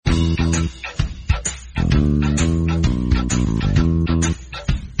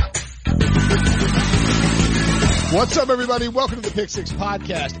What's up, everybody? Welcome to the Pick Six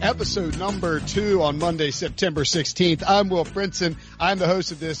Podcast, episode number 2 on Monday, September 16th. I'm Will Brinson. I'm the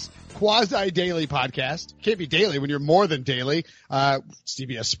host of this quasi-daily podcast. Can't be daily when you're more than daily.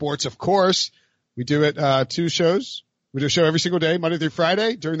 CBS Sports, of course. We do it 2 shows. We do a show every single day, Monday through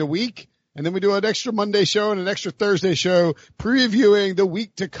Friday, during the week. And then we do an extra Monday show and an extra Thursday show previewing the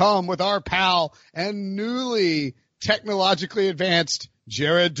week to come with our pal and newly technologically advanced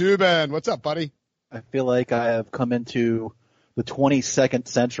Jared Dubin. What's up, buddy? I feel like I have come into the 22nd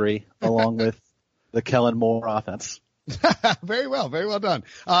century along with the Kellen Moore offense. Very well done.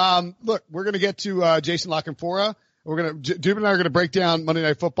 Look, we're going to get to Jason Canfora. Dubin and I are going to break down Monday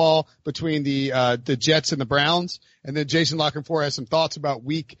Night Football between the Jets and the Browns, and then Jason Canfora has some thoughts about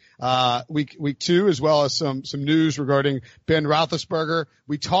week 2, as well as some news regarding Ben Roethlisberger.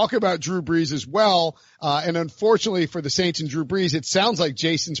 We talk about Drew Brees as well, and unfortunately for the Saints and Drew Brees, it sounds like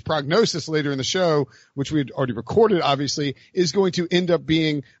Jason's prognosis later in the show, which we had already recorded, obviously, is going to end up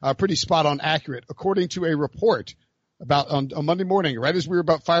being pretty spot on accurate, according to a report about on Monday morning, right as we were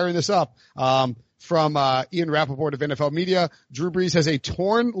about firing this up. From Ian Rappaport of NFL Media, Drew Brees has a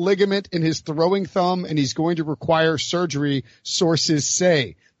torn ligament in his throwing thumb, and he's going to require surgery, sources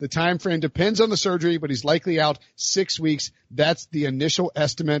say. The time frame depends on the surgery, but he's likely out 6 weeks. That's the initial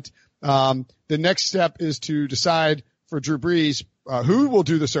estimate. The next step is to decide for Drew Brees who will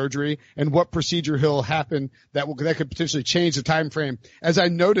do the surgery and what procedure he'll happen that could potentially change the time frame. As I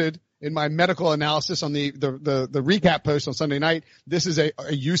noted in my medical analysis on the recap post on Sunday night, this is a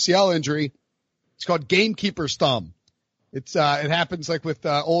UCL injury. It's called gamekeeper's thumb. It happens like with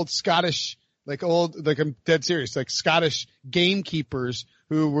old Scottish, I'm dead serious, like Scottish gamekeepers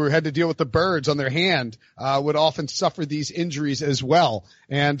who had to deal with the birds on their hand, would often suffer these injuries as well.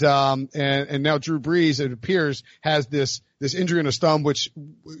 And now Drew Brees, it appears, has this injury in his thumb, which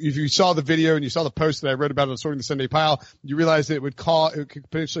if you saw the video and you saw the post that I wrote about on Sorting the Sunday Pile, you realize that it could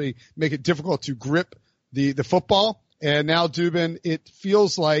potentially make it difficult to grip the football. And now Dubin, it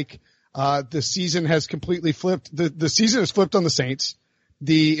feels like the season has completely flipped. The season has flipped on the Saints.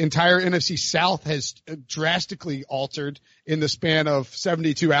 The entire NFC South has drastically altered in the span of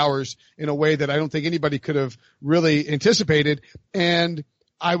 72 hours in a way that I don't think anybody could have really anticipated. And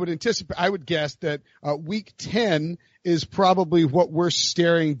I would guess that week 10 is probably what we're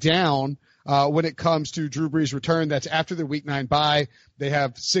staring down when it comes to Drew Brees' return. That's after the week 9 bye. They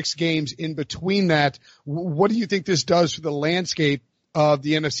have 6 games in between that. What do you think this does for the landscape of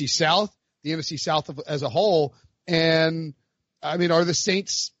the NFC South as a whole? And I mean, can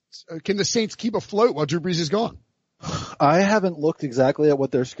the Saints keep afloat while Drew Brees is gone? I haven't looked exactly at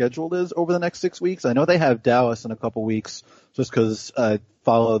what their schedule is over the next 6 weeks. I know they have Dallas in a couple weeks just because I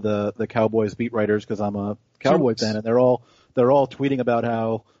follow the Cowboys beat writers because I'm a Cowboy fan, and they're all tweeting about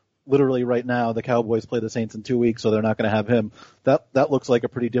how literally right now the Cowboys play the Saints in 2 weeks, so they're not going to have him. That looks like a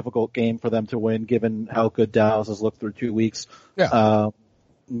pretty difficult game for them to win given how good Dallas has looked through 2 weeks. Yeah.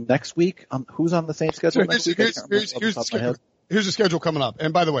 Next week, who's on the Saints schedule next week? Here's the schedule coming up.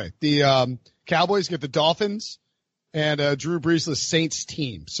 And by the way, the Cowboys get the Dolphins and Drew Brees' Saints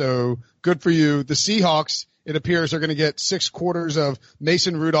team. So good for you. The Seahawks, it appears, are going to get 6 quarters of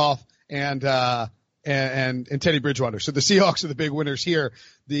Mason Rudolph and Teddy Bridgewater. So the Seahawks are the big winners here.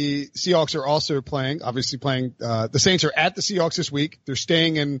 The Seahawks are also playing. The Saints are at the Seahawks this week. They're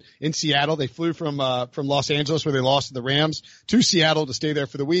staying in Seattle. They flew from Los Angeles, where they lost to the Rams, to Seattle to stay there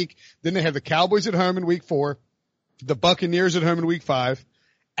for the week. Then they have the Cowboys at home in week 4, the Buccaneers at home in week 5,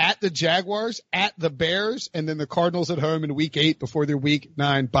 at the Jaguars, at the Bears, and then the Cardinals at home in week 8 before their week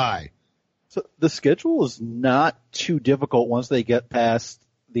 9 bye. So the schedule is not too difficult once they get past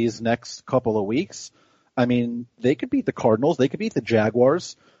these next couple of weeks. I mean, they could beat the Cardinals. They could beat the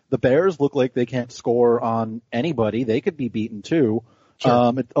Jaguars. The Bears look like they can't score on anybody. They could be beaten too.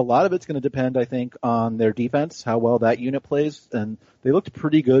 Sure. A lot of it's going to depend, I think, on their defense, how well that unit plays. And they looked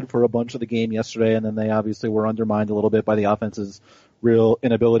pretty good for a bunch of the game yesterday, and then they obviously were undermined a little bit by the offense's real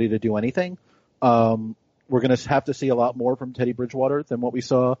inability to do anything. We're going to have to see a lot more from Teddy Bridgewater than what we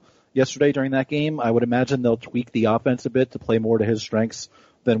saw yesterday during that game. I would imagine they'll tweak the offense a bit to play more to his strengths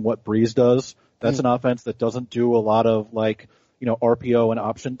than what Brees does. That's an offense that doesn't do a lot of RPO and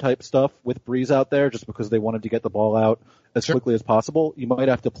option type stuff with Brees out there just because they wanted to get the ball out as quickly as possible. You might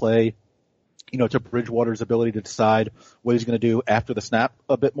have to play, to Bridgewater's ability to decide what he's going to do after the snap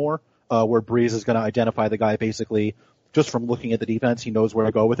a bit more, where Brees is going to identify the guy basically just from looking at the defense. He knows where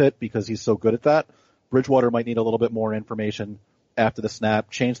to go with it because he's so good at that. Bridgewater might need a little bit more information after the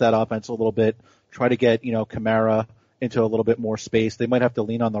snap, change that offense a little bit, try to get, Kamara into a little bit more space. They might have to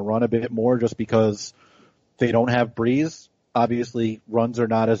lean on the run a bit more just because they don't have Brees Obviously, runs are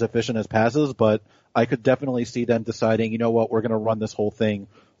not as efficient as passes, but I could definitely see them deciding, you know what, we're going to run this whole thing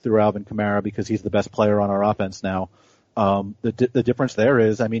through Alvin Kamara because he's the best player on our offense now. The difference there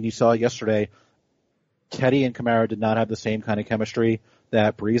is, I mean, you saw yesterday, Teddy and Kamara did not have the same kind of chemistry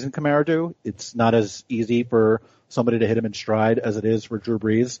that Brees and Kamara do. It's not as easy for somebody to hit him in stride as it is for Drew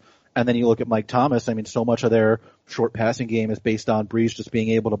Brees. And then you look at Mike Thomas. I mean, so much of their short passing game is based on Brees just being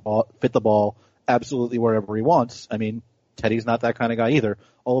able to fit the ball absolutely wherever he wants. I mean, Teddy's not that kind of guy either.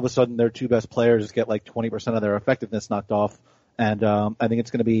 All of a sudden, their two best players get like 20% of their effectiveness knocked off. And I think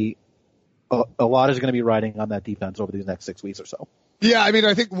it's going to be a lot is going to be riding on that defense over these next 6 weeks or so. Yeah, I mean,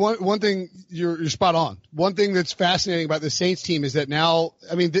 I think one thing you're spot on. One thing that's fascinating about the Saints team is that now,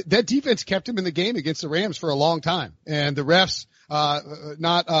 I mean, that defense kept him in the game against the Rams for a long time, and the refs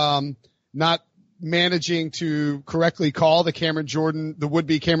not managing to correctly call the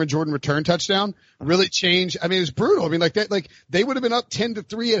would-be Cameron Jordan return touchdown really changed. I mean, it was brutal. I mean, they would have been up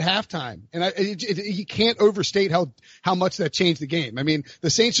 10-3 at halftime. And you can't overstate how much that changed the game. I mean, the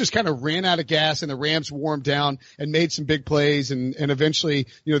Saints just kind of ran out of gas and the Rams warmed down and made some big plays and eventually,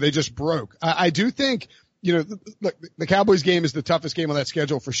 they just broke. I do think, look, the Cowboys game is the toughest game on that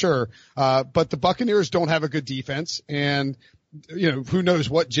schedule for sure. But the Buccaneers don't have a good defense and, who knows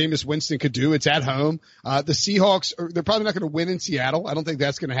what Jameis Winston could do. It's at home. The Seahawks, they're probably not going to win in Seattle. I don't think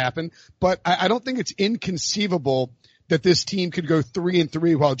that's going to happen, but I don't think it's inconceivable that this team could go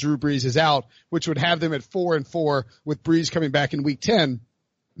 3-3 while Drew Brees is out, which would have them at 4-4 with Brees coming back in week 10.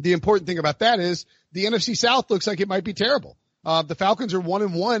 The important thing about that is the NFC South looks like it might be terrible. The Falcons are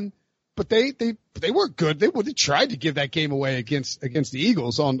 1-1. But they were good. They tried to give that game away against the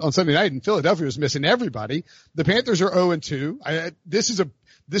Eagles on Sunday night, and Philadelphia was missing everybody. The Panthers are 0-2.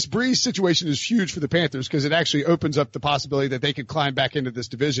 This Brees situation is huge for the Panthers because it actually opens up the possibility that they could climb back into this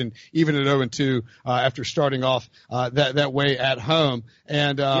division even at 0-2 after starting off that way at home.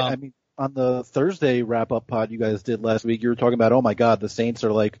 And I mean, on the Thursday wrap-up pod you guys did last week, you were talking about, oh my God, the Saints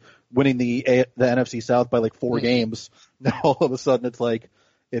are like winning the NFC South by like 4 games. Now all of a sudden it's like,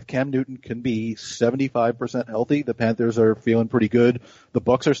 if Cam Newton can be 75% healthy, the Panthers are feeling pretty good. The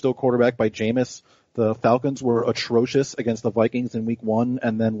Bucs are still quarterbacked by Jameis. The Falcons were atrocious against the Vikings in week 1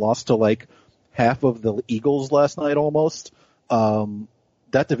 and then lost to like half of the Eagles last night almost.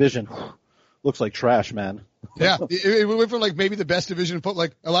 That division looks like trash, man. Yeah, it went from like maybe the best division in football.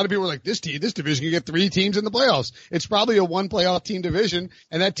 Like a lot of people were like, this division can get 3 teams in the playoffs. It's probably a 1 playoff team division,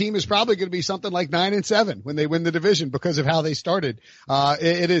 and that team is probably going to be something like 9-7 when they win the division because of how they started.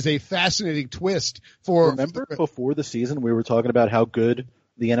 It is a fascinating twist Remember before the season we were talking about how good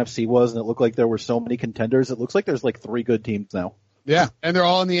the NFC was, and it looked like there were so many contenders. It looks like there's like 3 good teams now. Yeah, and they're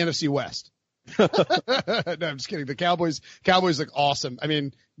all in the NFC West. No, I'm just kidding. The Cowboys look awesome. I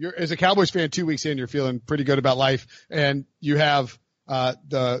mean, as a Cowboys fan 2 weeks in, you're feeling pretty good about life, and you have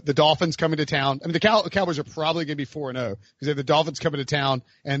the Dolphins coming to town. I mean, the Cowboys are probably going to be 4-0 because they have the Dolphins coming to town,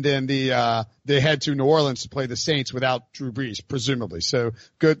 and then they head to New Orleans to play the Saints without Drew Brees, presumably. So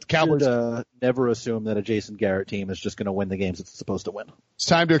good Cowboys. Never assume that a Jason Garrett team is just going to win the games it's supposed to win. It's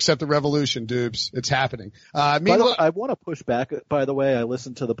time to accept the revolution, Dubes. It's happening. Meanwhile, I want to push back. By the way, I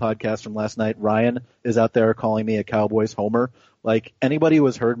listened to the podcast from last night. Ryan is out there calling me a Cowboys homer. Like, anybody who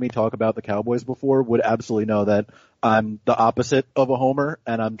has heard me talk about the Cowboys before would absolutely know that I'm the opposite of a homer,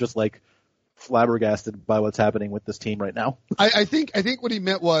 and I'm just like flabbergasted by what's happening with this team right now. I think what he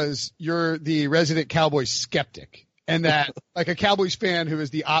meant was you're the resident Cowboys skeptic. And that, like a Cowboys fan who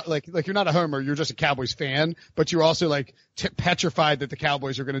is like you're not a homer, you're just a Cowboys fan, but you're also like petrified that the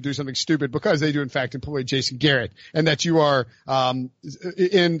Cowboys are going to do something stupid because they do in fact employ Jason Garrett, and that you are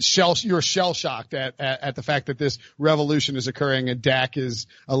you're shell shocked at the fact that this revolution is occurring and Dak is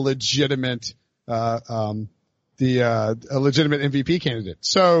a legitimate a legitimate MVP candidate.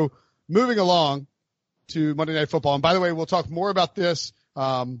 So moving along to Monday Night Football, and by the way, we'll talk more about this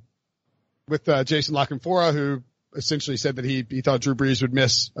with Jason Canfora, who essentially said that he thought Drew Brees would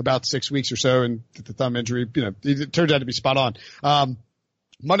miss about 6 weeks or so, and the thumb injury, it turns out to be spot on.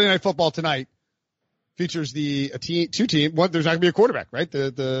 Monday Night Football tonight features two team. One, there's not going to be a quarterback, right?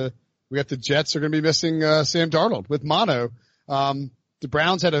 We got the Jets are going to be missing Sam Darnold with mono. The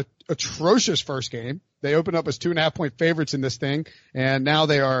Browns had a atrocious first game. They opened up as 2.5-point favorites in this thing, and now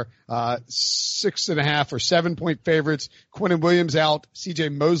they are 6.5 or 7-point favorites. Quinnen Williams out, C.J.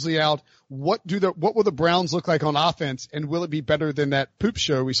 Mosley out. What will the Browns look like on offense, and will it be better than that poop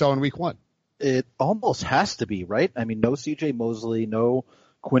show we saw in week 1? It almost has to be, right? I mean, no C.J. Mosley, no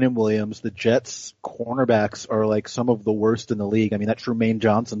Quinnen Williams. The Jets' cornerbacks are like some of the worst in the league. I mean, that Trumaine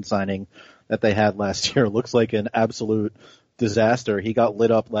Johnson signing that they had last year looks like an absolute disaster. He got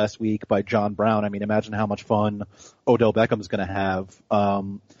lit up last week by John Brown. I mean, imagine how much fun Odell Beckham's going to have.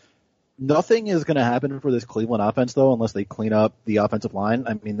 Nothing is going to happen for this Cleveland offense, though, unless they clean up the offensive line.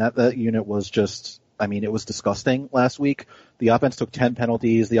 I mean, that unit was just, I mean, it was disgusting last week. The offense took 10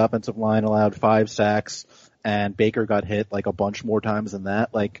 penalties. The offensive line allowed 5 sacks, and Baker got hit like a bunch more times than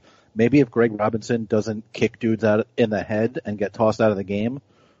that. Like, maybe if Greg Robinson doesn't kick dudes out in the head and get tossed out of the game,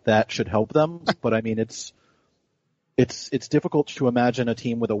 that should help them. But I mean, it's difficult to imagine a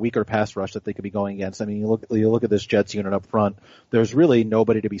team with a weaker pass rush that they could be going against. I mean, you look at this Jets unit up front. There's really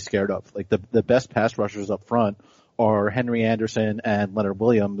nobody to be scared of. Like the best pass rushers up front are Henry Anderson and Leonard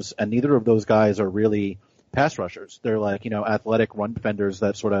Williams, and neither of those guys are really pass rushers. They're like, athletic run defenders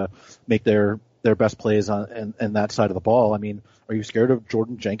that sort of make their best plays on that side of the ball. I mean, are you scared of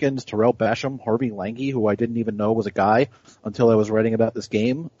Jordan Jenkins, Terrell Basham, Harvey Lange, who I didn't even know was a guy until I was writing about this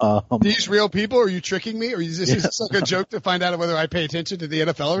game? These real people? Are you tricking me? Or is this like a joke to find out whether I pay attention to the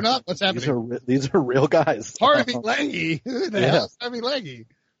NFL or not? What's happening? These are real guys. Harvey Lange? Who the hell is Harvey Lange?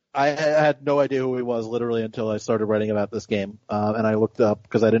 I had no idea who he was literally until I started writing about this game. And I looked up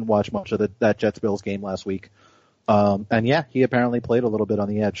because I didn't watch much of that Jets-Bills game last week. And yeah, he apparently played a little bit on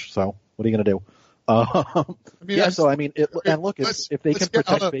the edge. So what are you going to do? So I mean, if they can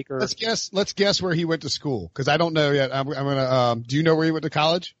protect Baker, let's guess where he went to school, because I don't know yet. I'm gonna. Do you know where he went to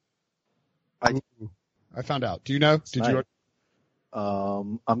college? I found out. Do you know? Did you?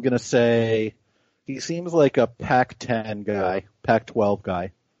 I'm gonna say he seems like a Pac-10 guy, Pac-12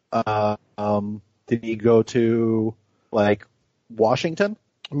 guy. Did he go to like Washington?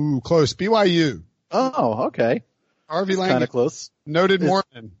 Ooh, close. BYU. Oh, okay. Harvey Lange. Kind of close. Noted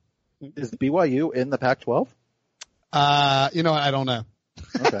Mormon. Is BYU in the Pac-12? I don't know.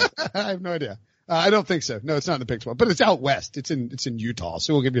 Okay. I have no idea. I don't think so. No, it's not in the Big 12, but it's out west. It's in Utah.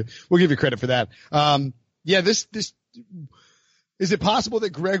 So we'll give you credit for that. This is it possible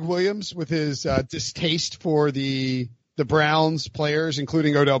that Greg Williams, with his distaste for the Browns players,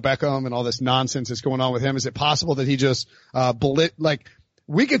 including Odell Beckham and all this nonsense that's going on with him, is it possible that he just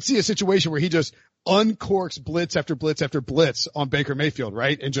we could see a situation where he just uncorks blitz after blitz after blitz on Baker Mayfield,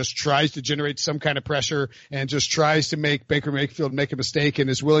 right? And just tries to generate some kind of pressure and just tries to make Baker Mayfield make a mistake and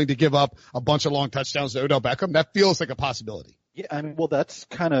is willing to give up a bunch of long touchdowns to Odell Beckham. That feels like a possibility. Yeah, I mean, well, that's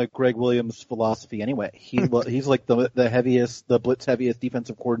kind of Greg Williams' philosophy anyway. He's like the blitz heaviest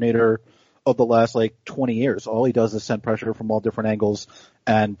defensive coordinator of the last 20 years. All he does is send pressure from all different angles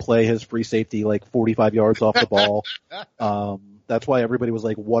and play his free safety 45 yards off the ball. That's why everybody was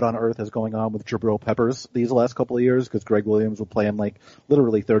like, what on earth is going on with Jabril Peppers these last couple of years? Because Greg Williams would play him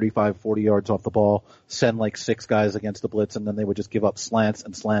literally 35, 40 yards off the ball, send 6 guys against the blitz, and then they would just give up slants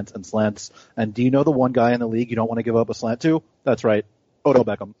and slants and slants. And do you know the one guy in the league you don't want to give up a slant to? That's right, Odell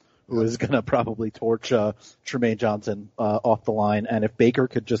Beckham, who is going to probably torch Tremaine Johnson off the line. And if Baker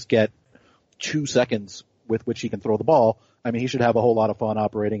could just get 2 seconds with which he can throw the ball, I mean, he should have a whole lot of fun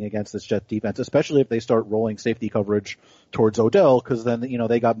operating against this Jets defense, especially if they start rolling safety coverage towards Odell, because then,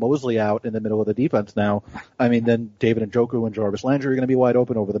 they got Mosley out in the middle of the defense now. I mean, then David Njoku and Jarvis Landry are going to be wide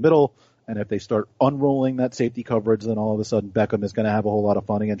open over the middle, and if they start unrolling that safety coverage, then all of a sudden Beckham is going to have a whole lot of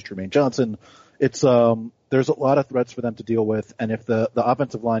fun against Tremaine Johnson. It's there's a lot of threats for them to deal with, and if the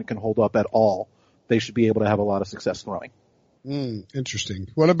offensive line can hold up at all, they should be able to have a lot of success throwing. Interesting.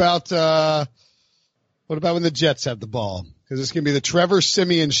 What about when the Jets have the ball? Because it's going to be the Trevor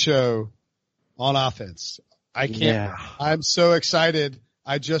Siemian show on offense. I can't. Yeah. I'm so excited.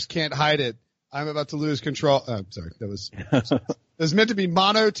 I just can't hide it. I'm about to lose control. Oh, sorry. That was meant to be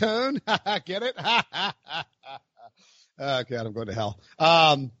monotone. Get it? Oh, God, I'm going to hell.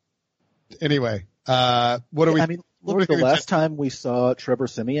 Anyway, what are we? I mean, look, the last time we saw Trevor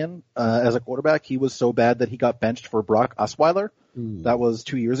Siemian as a quarterback, he was so bad that he got benched for Brock Osweiler. That was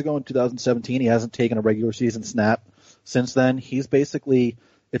 2 years ago in 2017. He hasn't taken a regular season snap since then. He's basically,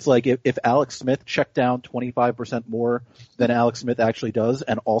 it's like if Alex Smith checked down 25% more than Alex Smith actually does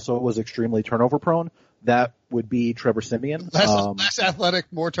and also was extremely turnover prone, that would be Trevor Siemian. Less athletic,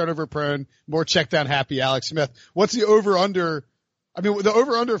 more turnover prone, more check down happy Alex Smith. What's the over under? I mean, the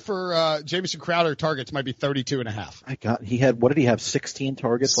over-under for Jamison Crowder targets might be 32.5. My God, what did he have, 16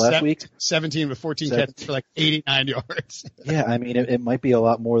 targets last week? 17 with 14 catches for 89 yards. Yeah, I mean, it might be a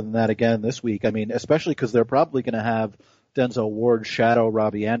lot more than that again this week. I mean, especially because they're probably going to have Denzel Ward shadow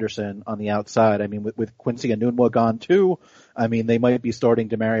Robbie Anderson on the outside. I mean, with Quincy Enunwa gone too, I mean, they might be starting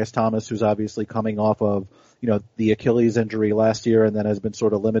Demaryius Thomas, who's obviously coming off of, the Achilles injury last year and then has been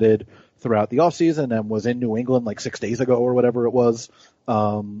sort of limited throughout the offseason and was in New England 6 days ago or whatever it was.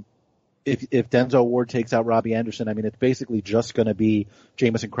 if Denzel Ward takes out Robbie Anderson, I mean, it's basically just going to be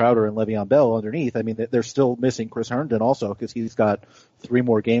Jamison Crowder and Le'Veon Bell underneath. I mean, they're still missing Chris Herndon also because he's got 3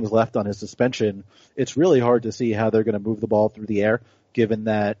 more games left on his suspension. It's really hard to see how they're going to move the ball through the air, given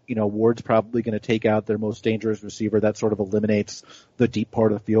that, Ward's probably going to take out their most dangerous receiver. That sort of eliminates the deep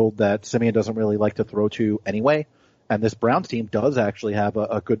part of the field that Simeon doesn't really like to throw to anyway. And this Browns team does actually have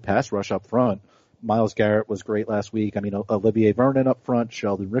a good pass rush up front. Myles Garrett was great last week. I mean, Olivier Vernon up front,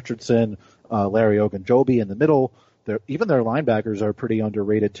 Sheldon Richardson, Larry Ogunjobi in the middle. Even their linebackers are pretty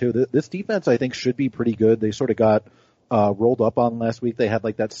underrated too. This defense, I think, should be pretty good. They sort of got rolled up on last week. They had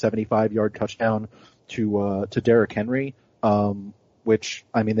like that 75-yard touchdown to Derrick Henry, which,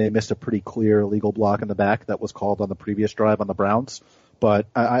 I mean, they missed a pretty clear illegal block in the back that was called on the previous drive on the Browns. But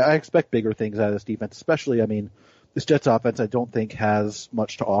I expect bigger things out of this defense, especially, I mean, this Jets offense I don't think has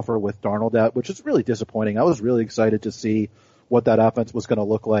much to offer with Darnold out, which is really disappointing. I was really excited to see what that offense was going to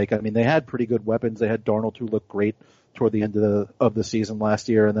look like. I mean, they had pretty good weapons. They had Darnold, who looked great toward the end of the season last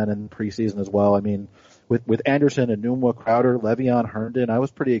year and then in preseason as well. I mean, with Anderson, Enunwa, Crowder, Le'Veon, Herndon, I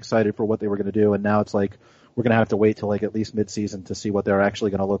was pretty excited for what they were going to do, and now it's like we're going to have to wait till like at least midseason to see what they're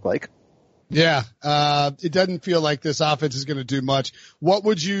actually going to look like. Yeah, it doesn't feel like this offense is going to do much. What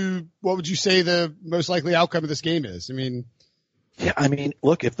would you say the most likely outcome of this game is? I mean,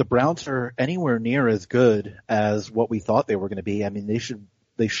 look, if the Browns are anywhere near as good as what we thought they were going to be, I mean,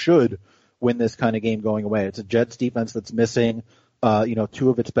 they should win this kind of game going away. It's a Jets defense that's missing, 2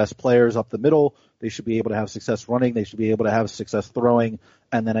 of its best players up the middle. They should be able to have success running. They should be able to have success throwing.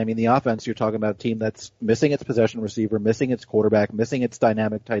 And then, I mean, the offense, you're talking about a team that's missing its possession receiver, missing its quarterback, missing its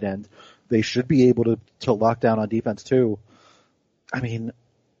dynamic tight end. They should be able to lock down on defense too. I mean,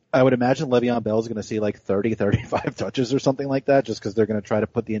 I would imagine Le'Veon Bell is going to see like 30, 35 touches or something like that just because they're going to try to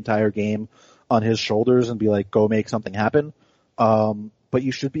put the entire game on his shoulders and be like, go make something happen. But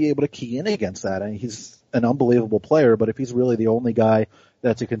you should be able to key in against that. I mean, he's an unbelievable player, but if he's really the only guy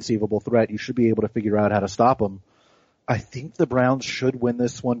that's a conceivable threat, you should be able to figure out how to stop him. I think the Browns should win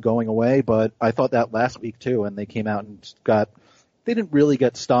this one going away, but I thought that last week too, and they came out and they didn't really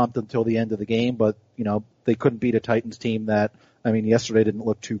get stomped until the end of the game, but, they couldn't beat a Titans team that, I mean, yesterday didn't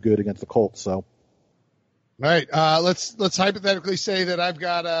look too good against the Colts, so. All right, let's hypothetically say that I've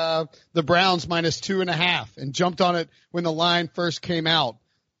got the Browns -2.5 and jumped on it when the line first came out.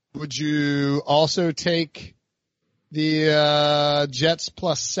 Would you also take the Jets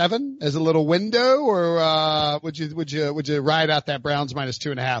 +7 as a little window, or would you ride out that Browns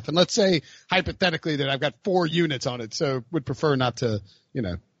 -2.5? And let's say hypothetically that I've got 4 units on it, so would prefer not to,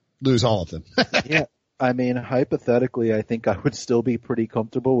 lose all of them. Yeah. I mean, hypothetically, I think I would still be pretty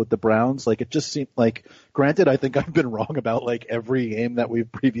comfortable with the Browns. Like, it just seemed like, granted, I think I've been wrong about like every game that we've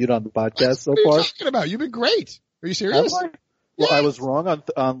previed on the podcast so far. What are you talking about? You've been great. Are you serious? Well, yeah. I was wrong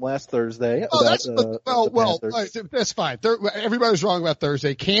on last Thursday. That's fine. Everybody was wrong about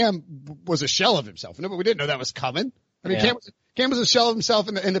Thursday. Cam was a shell of himself. No, but we didn't know that was coming. I mean, yeah. Cam was a shell of himself,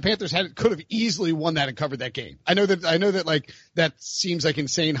 and the Panthers could have easily won that and covered that game. I know that like that seems like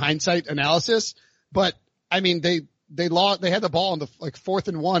insane hindsight analysis. But I mean, they had the ball on the 4th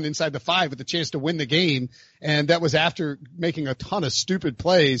and 1 inside the 5 with a chance to win the game, and that was after making a ton of stupid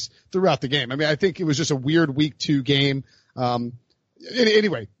plays throughout the game. I mean, I think it was just a weird week 2 game.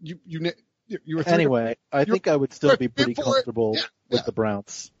 Anyway, you were anyway. I think I would still be pretty comfortable with the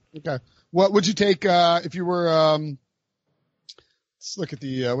Browns. Okay, what would you take if you were? Let's look at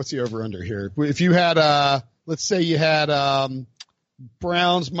the what's the over under here. If you had let's say you had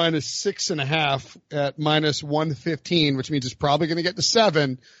Browns -6.5 at -115, which means it's probably going to get to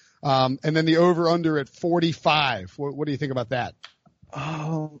 7. And then the over under at 45. What do you think about that?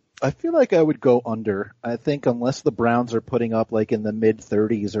 I feel like I would go under. I think unless the Browns are putting up like in the mid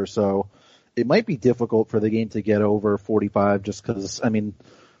 30s or so, it might be difficult for the game to get over 45 just because, I mean,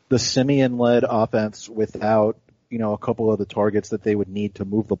 the Simeon-led offense without, a couple of the targets that they would need to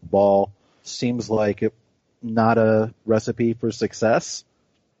move the ball seems like it not a recipe for success,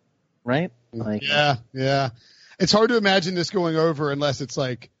 right? Like, yeah. It's hard to imagine this going over unless it's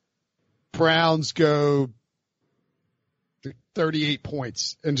like Browns go 38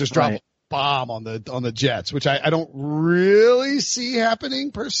 points and just drop a bomb on the Jets, which I don't really see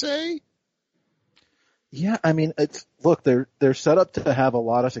happening per se. Yeah, I mean, they're set up to have a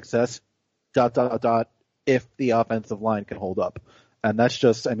lot of success, ... if the offensive line can hold up. And that's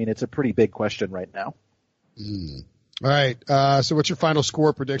just, I mean, it's a pretty big question right now. All right. So what's your final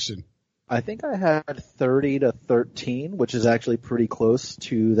score prediction? I think I had 30-13, which is actually pretty close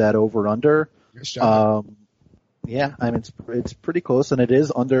to that over under. Yeah, I mean, it's pretty close and it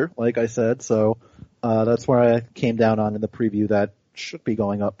is under, like I said. So, that's where I came down on in the preview that should be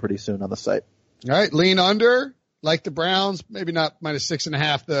going up pretty soon on the site. All right, lean under, like the Browns, maybe not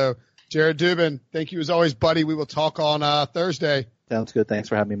 -6.5 though. Jared Dubin, thank you as always, buddy. We will talk on Thursday. Sounds good. Thanks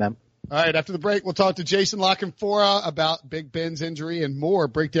for having me, man. All right, after the break, we'll talk to Jason La Canfora about Big Ben's injury and more.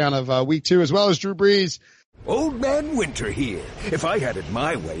 Breakdown of week 2, as well as Drew Brees. Old Man Winter here. If I had it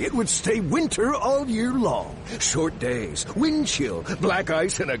my way, it would stay winter all year long. Short days, wind chill, black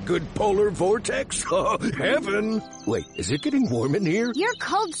ice, and a good polar vortex. Oh, heaven. Wait, is it getting warm in here? Your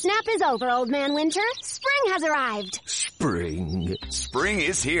cold snap is over, Old Man Winter. Spring has arrived. Spring. Spring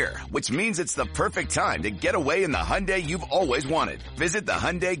is here, which means it's the perfect time to get away in the Hyundai you've always wanted. Visit the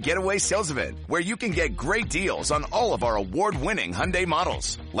Hyundai Getaway Sales Event, where you can get great deals on all of our award-winning Hyundai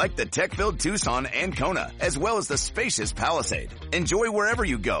models, like the tech-filled Tucson and Kona, as well as the spacious Palisade. Enjoy wherever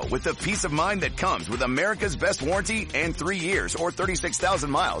you go with the peace of mind that comes with America's best warranty and 3 years or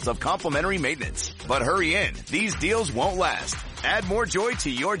 36,000 miles of complimentary maintenance. But hurry in, these deals won't last. Add more joy to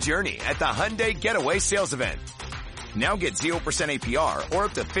your journey at the Hyundai Getaway Sales Event. Now get 0% APR or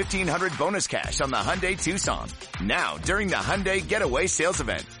up to $1,500 bonus cash on the Hyundai Tucson. Now during the Hyundai Getaway Sales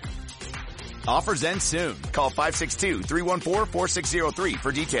Event. Offers end soon. Call 562-314-4603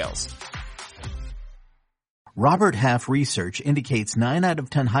 for details. Robert Half research indicates 9 out of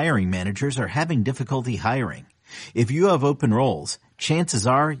 10 hiring managers are having difficulty hiring. If you have open roles, chances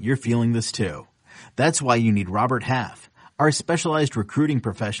are you're feeling this too. That's why you need Robert Half. Our specialized recruiting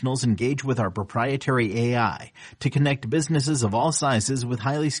professionals engage with our proprietary AI to connect businesses of all sizes with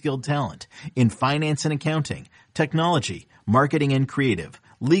highly skilled talent in finance and accounting, technology, marketing and creative,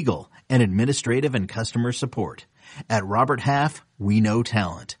 legal, and administrative and customer support. At Robert Half, we know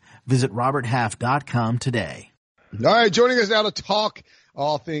talent. Visit roberthalf.com today. All right, joining us now to talk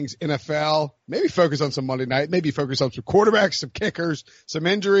all things NFL, maybe focus on some Monday night, maybe focus on some quarterbacks, some kickers, some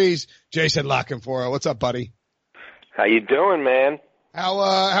injuries. Jason La Canfora, what's up, buddy? How you doing, man?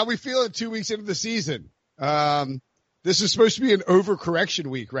 How we feeling 2 weeks into the season? This is supposed to be an overcorrection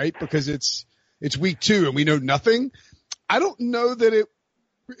week, right? Because it's week 2 and we know nothing. I don't know that it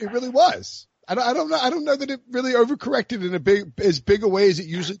really was. I don't know that it really overcorrected in as big a way as it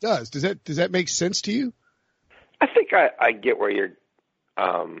usually does. Does that make sense to you? I think I get where you're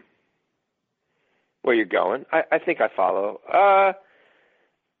going. I think I follow.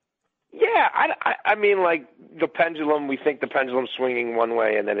 Yeah, I mean, like the pendulum, we think the pendulum's swinging one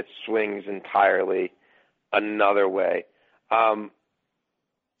way and then it swings entirely another way. Yeah,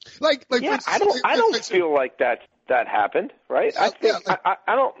 I don't feel like that happened, right? I think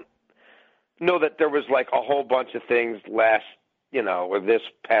I don't know that there was like a whole bunch of things or this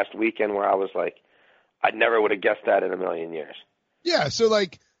past weekend where I was like, I never would have guessed that in a million years. Yeah. So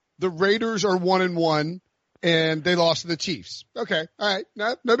like the Raiders are 1-1 and they lost to the Chiefs. Okay. All right.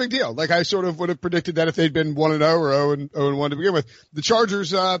 No big deal. Like I sort of would have predicted that if they'd been 1-0 or 0-1 to begin with. The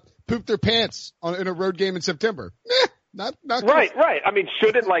Chargers, pooped their pants in a road game in September. Not right. I mean,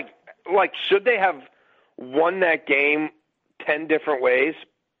 should it should they have won that game 10 different ways?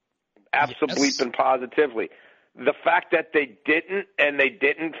 Absolutely yes. And positively. The fact that they didn't, and they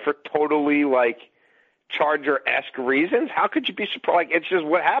didn't for totally like Charger-esque reasons, how could you be surprised? Like, it's just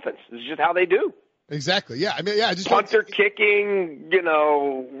what happens. It's just how they do. Exactly. Yeah. I mean, yeah. Just punter kicking,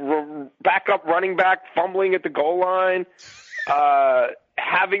 backup running back fumbling at the goal line,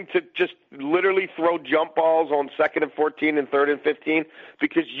 having to just literally throw jump balls on 2nd and 14 and 3rd and 15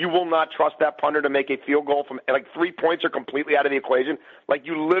 because you will not trust that punter to make a field goal from like 3 points are completely out of the equation. Like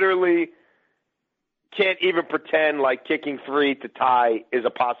you literally can't even pretend like kicking 3 to tie is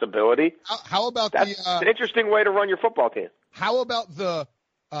a possibility. How about That's an interesting way to run your football team. How about the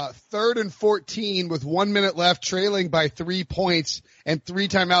 3rd and 14 with 1 minute left, trailing by 3 points and 3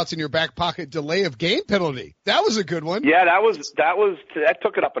 timeouts in your back pocket, delay of game penalty? That was a good one. Yeah, that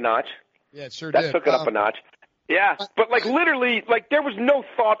took it up a notch. Yeah, it sure did. That took it up a notch. Yeah, but like literally, like there was no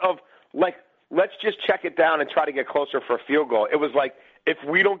thought of like let's just check it down and try to get closer for a field goal. It was like if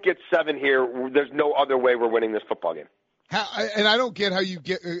we don't get 7 here, there's no other way we're winning this football game. And I don't get how you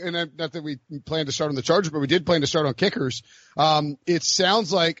get, and not that we plan to start on the Chargers, but we did plan to start on kickers. It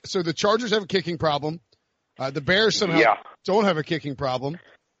sounds like, so the Chargers have a kicking problem. The Bears somehow don't have a kicking problem.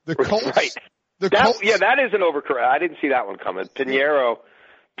 The Colts. Right. That is an overcorrect. I didn't see that one coming. Pinheiro,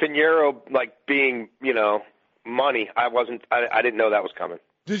 like being, money. I didn't know that was coming.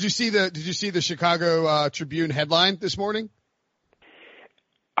 Did you see the Chicago Tribune headline this morning?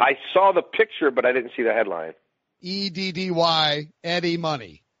 I saw the picture, but I didn't see the headline. EDDY, Eddie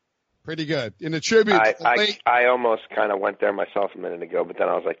Money. Pretty good. In a tribute. I almost kind of went there myself a minute ago, but then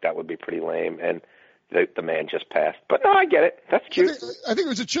I was like, that would be pretty lame. And the man just passed. But no, I get it. That's cute. I think it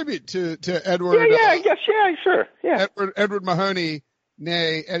was a tribute to Edward. Yeah, I guess. Yeah, sure. Yeah. Edward Mahoney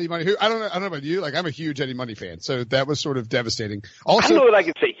nay Eddie Money, who I don't know about you. Like, I'm a huge Eddie Money fan, so that was sort of devastating. Also, I don't know that I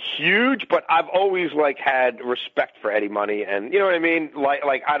could say huge, but I've always like had respect for Eddie Money, and you know what I mean. Like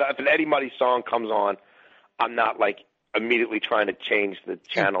if an Eddie Money song comes on, I'm not like immediately trying to change the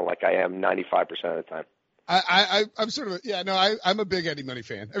channel like I am 95% of the time. I'm sort of, I'm a big Eddie Money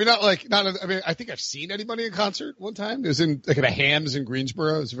fan. I mean, I think I've seen Eddie Money in concert one time. It was in like at a Hams in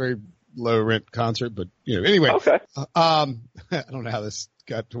Greensboro. It was a very low rent concert, but anyway. Okay. I don't know how this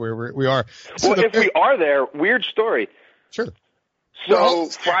got to where we are. So well, if we are there, weird story. Sure. So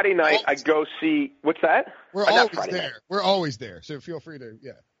Friday night I go see, what's that? We're always there. Night. We're always there. So feel free to,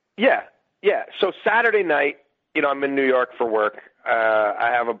 Yeah. So Saturday night, I'm in New York for work. I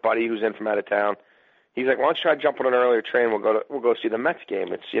have a buddy who's in from out of town. He's like, why don't you try to jump on an earlier train? We'll go see the Mets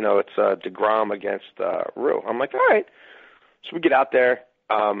game. It's DeGrom against Rue. I'm like, all right. So we get out there,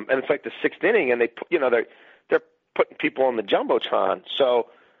 and it's like the sixth inning, and they they're putting people on the jumbotron. So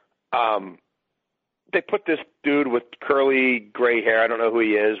they put this dude with curly gray hair, I don't know who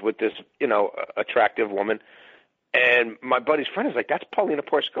he is, with this attractive woman, and my buddy's friend is like, that's Paulina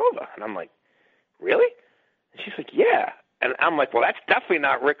Porskova, and I'm like, really? And she's like, yeah. And I'm like, well, that's definitely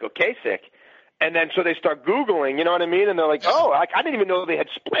not Rick Ocasek. And then so they start Googling, you know what I mean? And they're like, oh, I didn't even know they had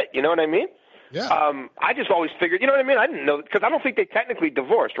split, you know what I mean? Yeah. I just always figured, you know what I mean? I didn't know, because I don't think they technically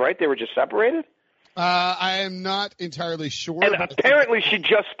divorced, right? They were just separated? I am not entirely sure. And apparently she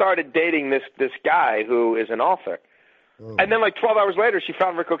just started dating this guy who is an author. Oh. And then like 12 hours later, she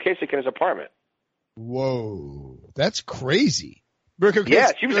found Rick Ocasek in his apartment. Whoa. That's crazy. Rick Ocasek.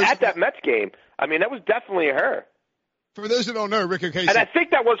 Yeah, she was at that Mets game. I mean, that was definitely her. For those who don't know, Rick Ocasek. And I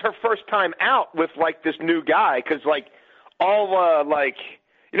think that was her first time out with, like, this new guy, because, like, all, like,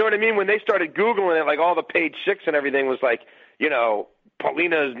 you know what I mean? When they started Googling it, like, all the page 6 and everything was like,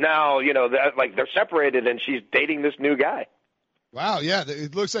 Paulina's now, they're separated, and she's dating this new guy. Wow, yeah.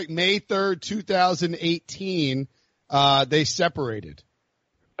 It looks like May 3rd, 2018, they separated.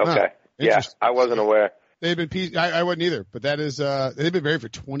 Okay. Huh. Yeah, I wasn't aware. They've been, I wasn't either, but that is, they've been married for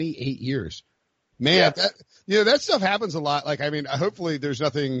 28 years. Man, yeah. That stuff happens a lot. Like, I mean, hopefully there's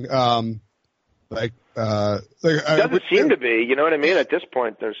nothing, it doesn't seem to be, you know what I mean? At this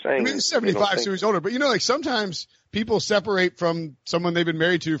point, they're saying. I mean, he's 75, so he's older, but like sometimes people separate from someone they've been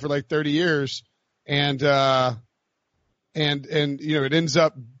married to for like 30 years and it ends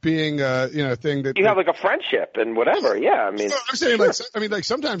up being a thing that you have like a friendship and whatever. Yeah. I mean, I'm saying like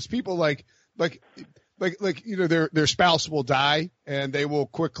sometimes people like their spouse will die and they will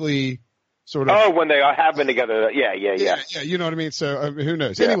quickly sort of. Oh, when they have been together. Yeah. Yeah. You know what I mean? So who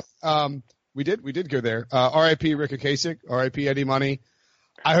knows? Yeah. Anyway, we did go there. R.I.P. Rick Ocasek, R.I.P. Eddie Money.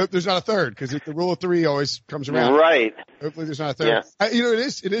 I hope there's not a third because the rule of 3 always comes around. Right. Hopefully there's not a third. Yeah.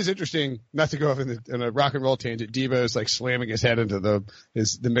 It is interesting not to go off in a rock and roll tangent. Devo is like slamming his head into the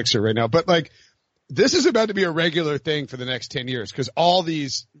mixer right now, but like this is about to be a regular thing for the next 10 years because all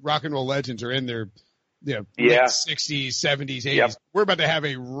these rock and roll legends are in their late 60s, 70s, 80s. Yep. We're about to have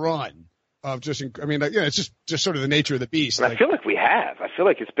a run of it's just sort of the nature of the beast. And I feel like we have. I feel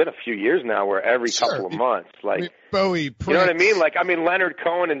like it's been a few years now where every couple of months, like Bowie, Prince. You know what I mean? Like, Leonard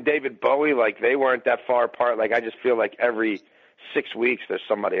Cohen and David Bowie, like they weren't that far apart. Like, I just feel like every 6 weeks there's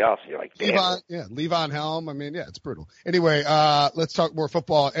somebody else. You're like, damn. Levon Helm. I mean, it's brutal. Anyway, let's talk more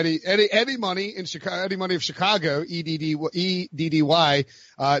football. Eddie Money in Chicago. Eddie Money of Chicago. EDDY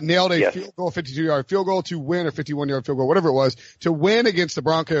nailed a field goal, 52-yard field goal to win, or 51-yard field goal, whatever it was, to win against the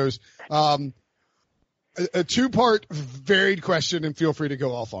Broncos. A two-part varied question, and feel free to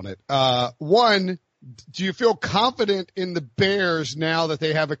go off on it. One, do you feel confident in the Bears now that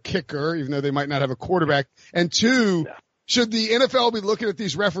they have a kicker, even though they might not have a quarterback? And two, should the NFL be looking at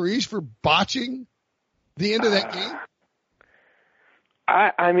these referees for botching the end of that game?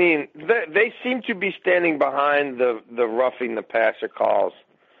 I mean, they seem to be standing behind the roughing the passer calls,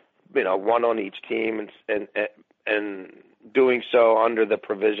 one on each team, and doing so under the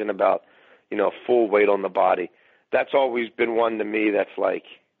provision about, full weight on the body. That's always been one to me that's like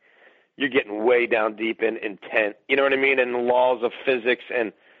you're getting way down deep in intent, you know what I mean, and the laws of physics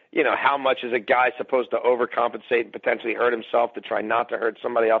and, how much is a guy supposed to overcompensate and potentially hurt himself to try not to hurt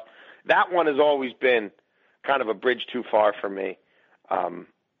somebody else. That one has always been kind of a bridge too far for me.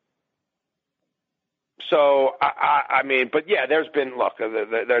 So, I mean, but yeah, there's been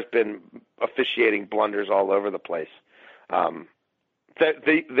officiating blunders all over the place. By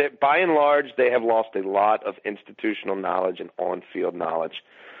and large, they have lost a lot of institutional knowledge and on-field knowledge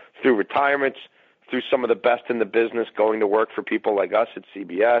through retirements, through some of the best in the business going to work for people like us at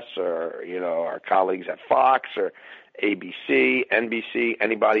CBS or, our colleagues at Fox or ABC, NBC,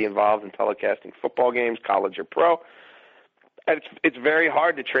 anybody involved in telecasting football games, college or pro. It's very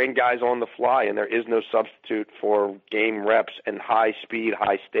hard to train guys on the fly, and there is no substitute for game reps and high speed,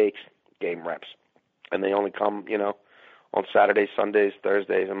 high stakes game reps. And they only come, on Saturdays, Sundays,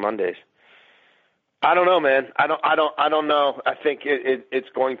 Thursdays, and Mondays. I don't know, man. I don't know. I think it's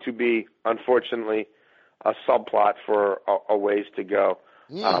going to be, unfortunately, a subplot for a ways to go.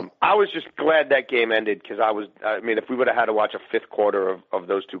 I was just glad that game ended because if we would have had to watch a fifth quarter of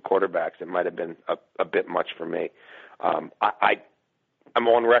those two quarterbacks, it might have been a bit much for me. I'm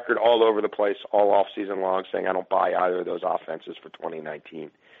on record all over the place all off season long saying I don't buy either of those offenses for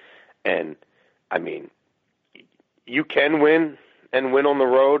 2019. And you can win and win on the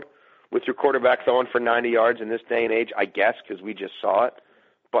road with your quarterback throwing for 90 yards in this day and age, I guess, because we just saw it.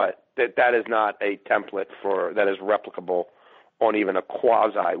 But that is not a template that is replicable on even a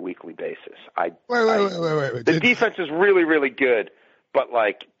quasi-weekly basis. Wait. The defense is really, really good, but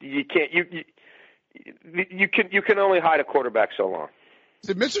you can't. You can only hide a quarterback so long.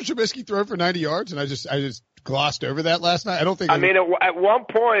 Did Mr. Trubisky throw for 90 yards? And I just glossed over that last night. I don't think. At one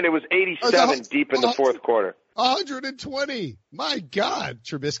point it was 87 deep in the fourth quarter. 120. My God,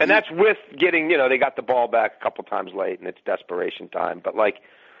 Trubisky. And that's with getting, they got the ball back a couple times late, and it's desperation time. But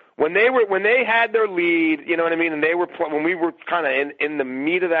when they had their lead, you know what I mean, and when we were kind of in the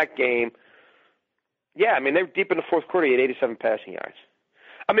meat of that game, yeah, they were deep in the fourth quarter. He had 87 passing yards.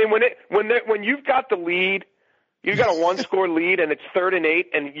 When you've got the lead, you've got a one-score lead, and it's 3rd and 8,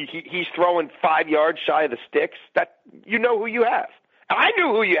 and he's throwing 5 yards shy of the sticks. That you know who you have. I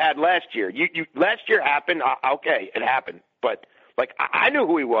knew who you had last year. Last year happened. Okay, it happened, but I knew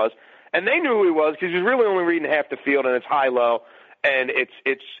who he was, and they knew who he was because he was really only reading half the field, and it's high-low, and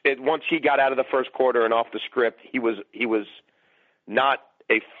once he got out of the first quarter and off the script, he was not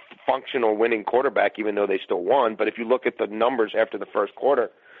a functional winning quarterback, even though they still won. But if you look at the numbers after the first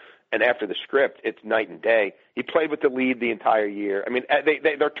quarter and after the script, it's night and day. He played with the lead the entire year.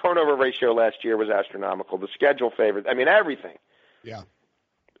 Their turnover ratio last year was astronomical. The schedule favored. Everything. Yeah.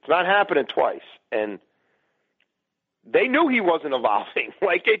 It's not happening twice. And they knew he wasn't evolving.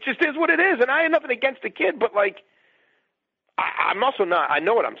 It just is what it is. And I have nothing against the kid, but I'm also not. I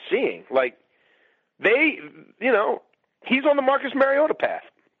know what I'm seeing. He's on the Marcus Mariota path.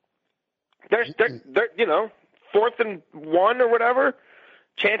 They're 4th and 1 or whatever,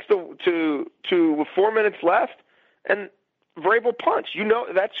 chance to with 4 minutes left, and Vrabel punch.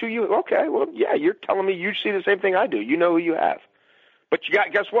 That's who you. Okay, well, yeah, you're telling me you see the same thing I do. You know who you have, but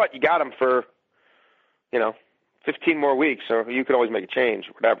guess what? You got him for 15 more weeks, or you could always make a change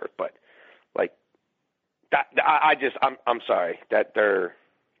or whatever. But that, I'm sorry that you're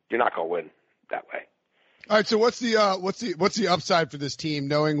not going to win that way. All right. So what's the upside for this team,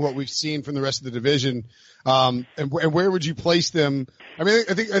 knowing what we've seen from the rest of the division? And where would you place them? I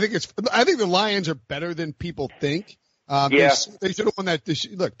think the Lions are better than people think. Yeah. They should have won that. They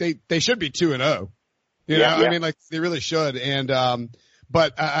should be 2-0. Yeah. They really should. And,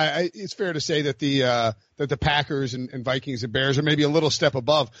 but it's fair to say that the Packers and Vikings and Bears are maybe a little step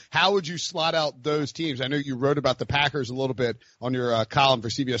above. How would you slot out those teams? I know you wrote about the Packers a little bit on your column for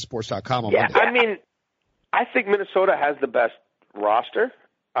CBSSports.com on Monday. I think Minnesota has the best roster.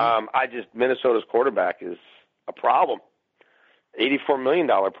 Minnesota's quarterback is a problem. $84 million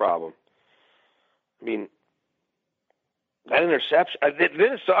problem. That interception.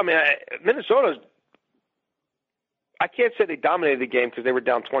 Minnesota's. I can't say they dominated the game because they were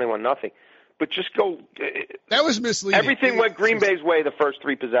down 21-0, but just go. That was misleading. Everything went Green Bay's way the first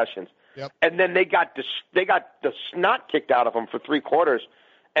 3 possessions, and then they got the snot kicked out of them for 3 quarters,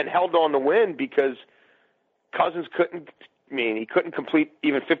 and held on to win because Cousins he couldn't complete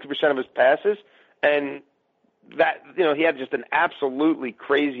even 50% of his passes, and that he had just an absolutely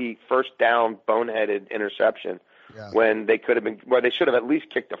crazy first down boneheaded interception when they could have been where they should have at least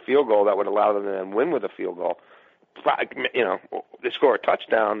kicked a field goal that would allow them to then win with a field goal. They score a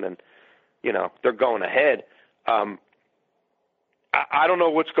touchdown, then they're going ahead. I don't know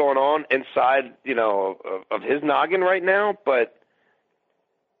what's going on inside of his noggin right now, but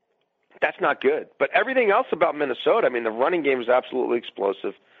that's not good. But everything else about Minnesota, the running game is absolutely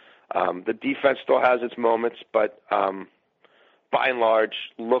explosive. The defense still has its moments, but by and large,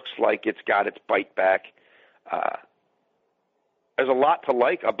 looks like it's got its bite back. There's a lot to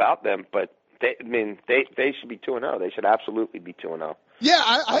like about them, but they should be 2-0. They should absolutely be 2-0. Yeah,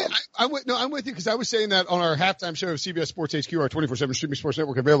 I'm with you because I was saying that on our halftime show of CBS Sports HQ, our 24/7 streaming sports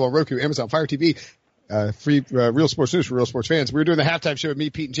network available on Roku, Amazon Fire TV. Free real sports news for real sports fans. We were doing the halftime show with me,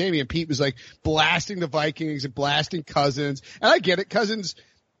 Pete, and Jamie, and Pete was blasting the Vikings and blasting Cousins. And I get it. Cousins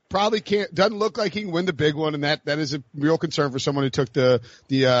probably doesn't look like he can win the big one, and that is a real concern for someone who took the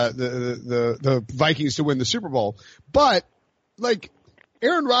Vikings to win the Super Bowl. But like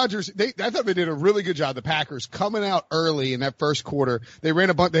Aaron Rodgers, I thought they did a really good job. The Packers coming out early in that first quarter. They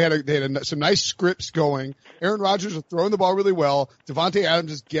ran a bunch. They had some nice scripts going. Aaron Rodgers was throwing the ball really well. Devontae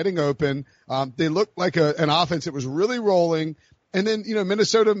Adams is getting open. They looked like an offense that was really rolling. And then,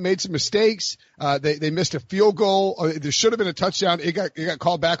 Minnesota made some mistakes. They missed a field goal. There should have been a touchdown. It got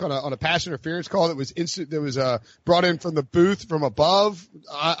called back on a pass interference call that was brought in from the booth from above,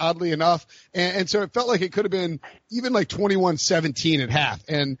 oddly enough. And so it felt like it could have been even like 21-17 at half.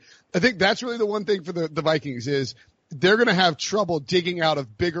 And I think that's really the one thing for the Vikings is they're going to have trouble digging out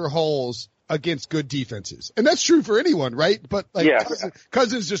of bigger holes against good defenses. And that's true for anyone, right? But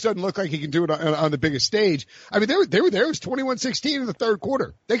Cousins just doesn't look like he can do it on the biggest stage. I mean, they were there. It was 21-16 in the third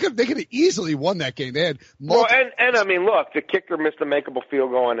quarter. They could have easily won that game. They had and I mean, look, the kicker missed a makeable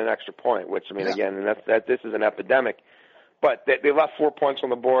field goal and an extra point, which I mean, again, and this is an epidemic. But they left 4 points on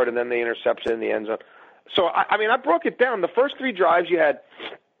the board and then they intercepted in the end zone. So I mean, I broke it down. The first 3 drives, you had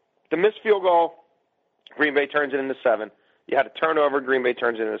the missed field goal. Green Bay turns it into 7. You had a turnover, Green Bay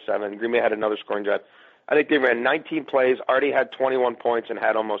turns it into 7. Green Bay had another scoring drive. I think they ran 19 plays, already had 21 points, and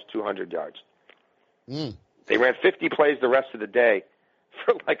had almost 200 yards. They ran 50 plays the rest of the day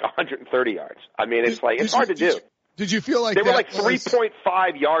for like 130 yards. I mean, it's hard to do. Did you feel like they were like 3.5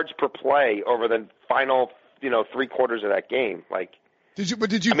 yards per play over the final, 3 quarters of that game? Like, did you? I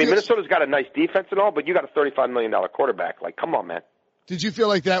mean, Minnesota's got a nice defense and all, but you got a $35 million quarterback. Like, come on, man. Did you feel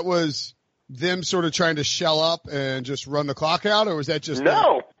like that was them sort of trying to shell up and just run the clock out, or was that just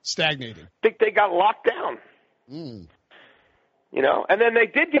stagnating? I think they got locked down. And then they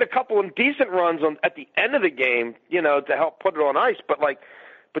did get a couple of decent runs at the end of the game, to help put it on ice. But like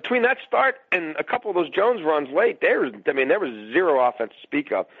between that start and a couple of those Jones runs late, there was zero offense to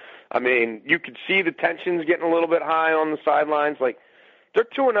speak of. I mean, you could see the tensions getting a little bit high on the sidelines. Like, they're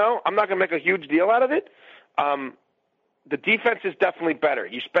 2-0. I'm not going to make a huge deal out of it. The defense is definitely better.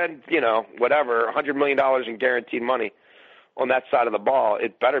 You spend, whatever, $100 million in guaranteed money on that side of the ball.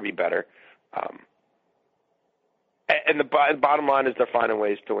 It better be better. And the bottom line is they're finding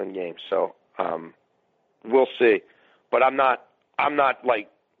ways to win games. So we'll see. But I'm not like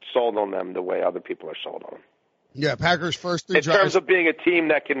sold on them the way other people are sold on them. Yeah, Packers first 3 drives. In terms of being a team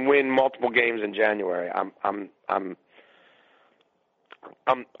that can win multiple games in January, I'm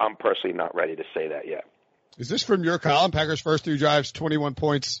personally not ready to say that yet. Is this from your column? Packers first 3 drives, 21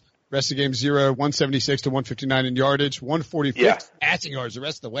 points, rest of the game 0, 176 to 159 in yardage, 146 passing yards the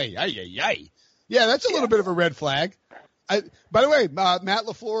rest of the way. Yeah, that's a little bit of a red flag. By the way, Matt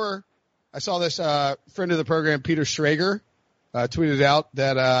LaFleur, I saw this friend of the program, Peter Schrager, tweeted out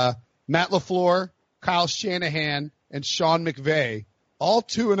that Matt LaFleur, Kyle Shanahan, and Sean McVay, all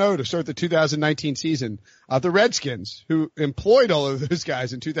 2-0 to start the 2019 season. The Redskins, who employed all of those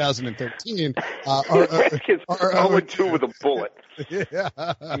guys in 2013, are 0-2 with a bullet.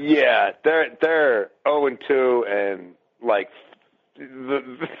 Yeah, they're 0-2, and like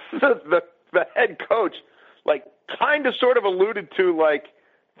the head coach, like kind of sort of alluded to like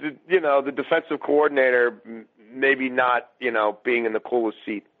the defensive coordinator maybe not being in the coolest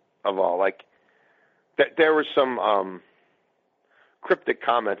seat of all. Like there was some cryptic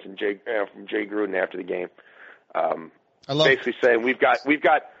comments from Jay Gruden after the game, basically saying we've got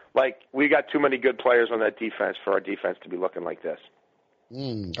too many good players on that defense for our defense to be looking like this.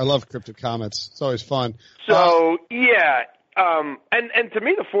 I love cryptic comments. It's always fun. So and to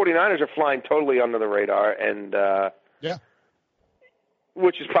me the 49ers are flying totally under the radar, and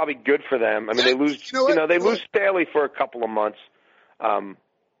which is probably good for them. I mean, they lose lose Staley for a couple of months.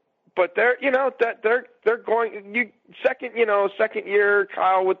 But they're going second year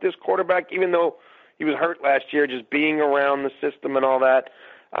Kyle with this quarterback, even though he was hurt last year, just being around the system and all that.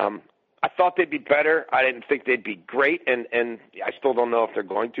 I thought they'd be better. I didn't think they'd be great, and I still don't know if they're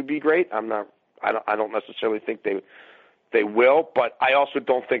going to be great. I don't necessarily think they will, but I also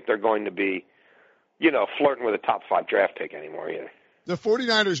don't think they're going to be, flirting with a top 5 draft pick anymore either. The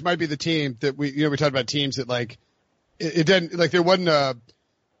 49ers might be the team that we talked about teams that like it didn't like there wasn't a.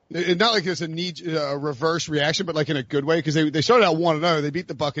 It's not like there's a reverse reaction, but like in a good way, because they started out 1-0. They beat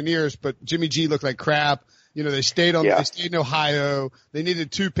the Buccaneers, but Jimmy G looked like crap. They stayed in Ohio. They needed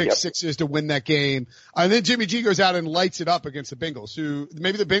 2 pick sixes to win that game. And then Jimmy G goes out and lights it up against the Bengals, who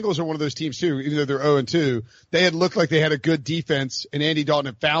maybe the Bengals are one of those teams too, even though they're 0-2. They had looked like they had a good defense, and Andy Dalton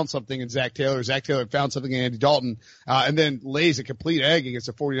had found something in Zach Taylor. Zach Taylor had found something in Andy Dalton, and then lays a complete egg against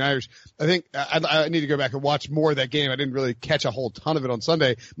the 49ers. I think I need to go back and watch more of that game. I didn't really catch a whole ton of it on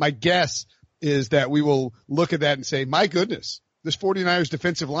Sunday. My guess is that we will look at that and say, my goodness, this 49ers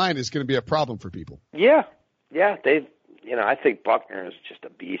defensive line is going to be a problem for people. Yeah, I think Buckner is just a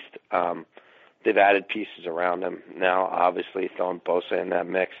beast. They've added pieces around him now, obviously throwing Bosa in that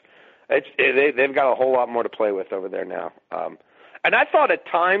mix. They've got a whole lot more to play with over there now. And I thought at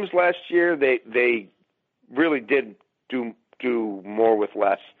times last year they really did do more with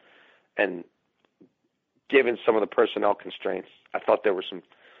less, and given some of the personnel constraints, I thought there were some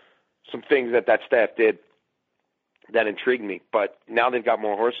things that staff did that intrigued me. But now they've got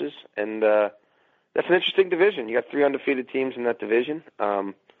more horses, and that's an interesting division. You got 3 undefeated teams in that division.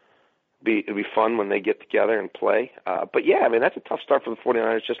 It'll be fun when they get together and play. But yeah, I mean, that's a tough start for the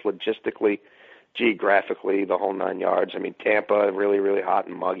 49ers, just logistically, geographically, the whole 9 yards. I mean, Tampa, really, really hot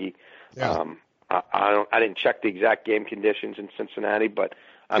and muggy. Yeah. I didn't check the exact game conditions in Cincinnati, but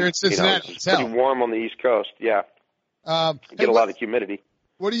it's pretty warm on the East Coast. Yeah. Get a lot of humidity.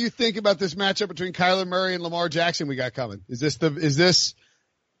 What do you think about this matchup between Kyler Murray and Lamar Jackson we got coming? I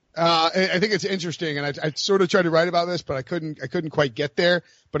think it's interesting, and I sort of tried to write about this, but I couldn't quite get there.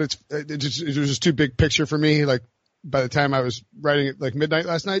 But it was just too big picture for me. Like by the time I was writing it, like midnight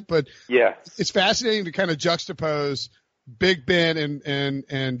last night. But yeah, it's fascinating to kind of juxtapose Big Ben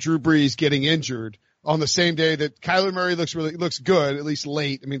and Drew Brees getting injured on the same day that Kyler Murray looks good, at least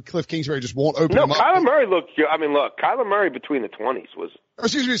late. I mean, Cliff Kingsbury just won't open him up. No, Kyler Murray looked good. I mean, look, Kyler Murray between the 20s was.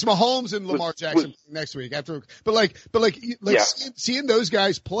 Excuse me, it's Mahomes and Lamar Jackson next week after. But seeing those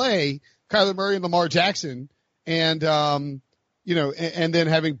guys play, Kyler Murray and Lamar Jackson, and and then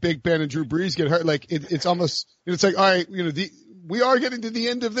having Big Ben and Drew Brees get hurt, like it's almost it's like, all right, we are getting to the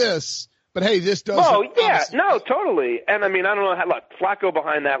end of this. But hey, this does. Oh yeah, no, totally. And I mean, I don't know how. Look, Flacco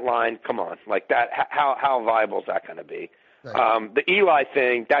behind that line. Come on, like that. How viable is that going to be? Right. The Eli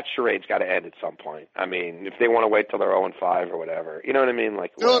thing, that charade's got to end at some point. I mean, if they want to wait till they're 0-5 or whatever, you know what I mean?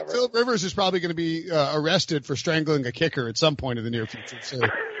 Like Philip Rivers is probably going to be arrested for strangling a kicker at some point in the near future. So.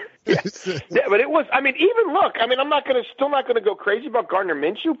 Yeah, but it was. I mean, even look. I mean, I'm still not going to go crazy about Gardner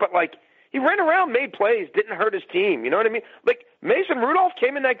Minshew, but like he ran around, made plays, didn't hurt his team. You know what I mean? Like Mason Rudolph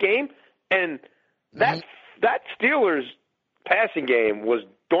came in that game. And that Steelers passing game was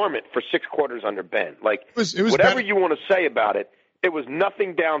dormant for 6 quarters under Ben. Like, it was whatever you want to say about it, it was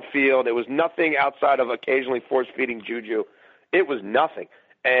nothing downfield. It was nothing outside of occasionally force-feeding Juju. It was nothing.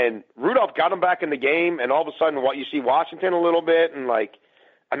 And Rudolph got him back in the game, and all of a sudden you see Washington a little bit, and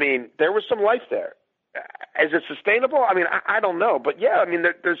there was some life there. Is it sustainable? I mean, I don't know. But, yeah, I mean,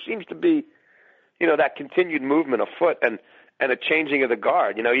 there seems to be, that continued movement afoot. And a changing of the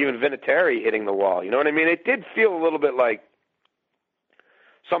guard, even Vinatieri hitting the wall. You know what I mean? It did feel a little bit like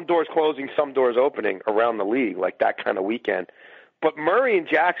some doors closing, some doors opening around the league, like that kind of weekend. But Murray and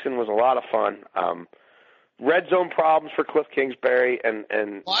Jackson was a lot of fun. Red zone problems for Cliff Kingsbury, and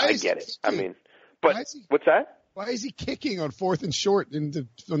I get it. I mean, but what's that? Why is he kicking on 4th and short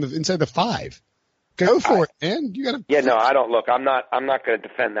inside the 5? Go for it, man. You got to. Yeah, no, I don't. Look, I'm not going to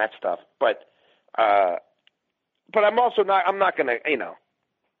defend that stuff, but I'm also not. I'm not going to.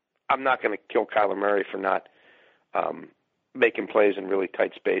 I'm not going to kill Kyler Murray for not making plays in really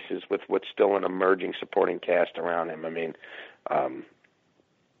tight spaces with what's still an emerging supporting cast around him. I mean, I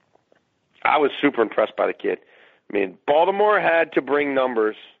was super impressed by the kid. I mean, Baltimore had to bring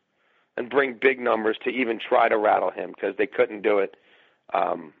numbers and bring big numbers to even try to rattle him because they couldn't do it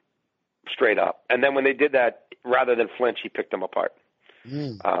straight up. And then when they did that, rather than flinch, he picked them apart.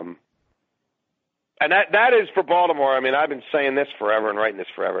 And that is for Baltimore. I mean, I've been saying this forever and writing this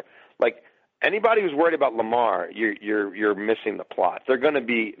forever. Like anybody who's worried about Lamar, you're missing the plot. They're going to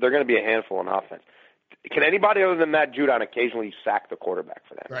be a handful in offense. Can anybody other than Matt Judon occasionally sack the quarterback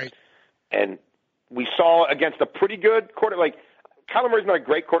for them? Right. And we saw against a pretty good quarterback. Like Kyler Murray's not a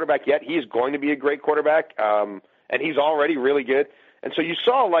great quarterback yet. He is going to be a great quarterback, and he's already really good. And so you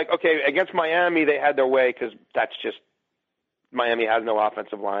saw, against Miami, they had their way because that's just Miami has no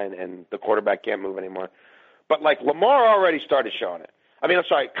offensive line, and the quarterback can't move anymore. But, Lamar already started showing it. I mean, I'm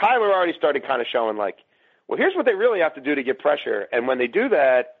sorry, Kyler already started kind of showing, well, here's what they really have to do to get pressure. And when they do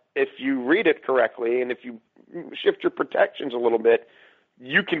that, if you read it correctly and if you shift your protections a little bit,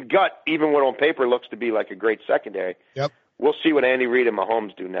 you can gut even what on paper looks to be like a great secondary. Yep. We'll see what Andy Reid and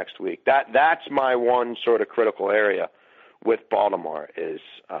Mahomes do next week. That's my one sort of critical area with Baltimore is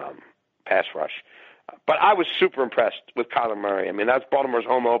pass rush. But I was super impressed with Kyler Murray. I mean, that's Baltimore's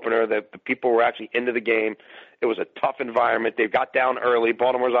home opener. The people were actually into the game. It was a tough environment. They got down early.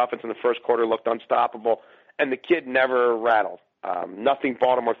 Baltimore's offense in the first quarter looked unstoppable, and the kid never rattled. Nothing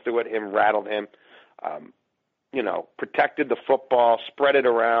Baltimore threw at him rattled him. Protected the football, spread it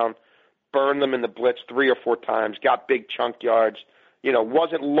around, burned them in the blitz 3 or 4 times, got big chunk yards,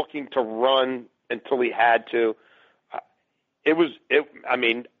 wasn't looking to run until he had to.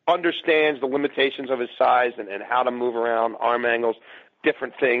 Understands the limitations of his size and how to move around, arm angles.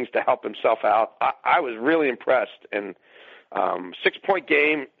 different things to help himself out. I was really impressed. And 6-point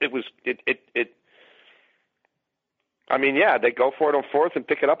game, I mean, yeah, they go for it on fourth and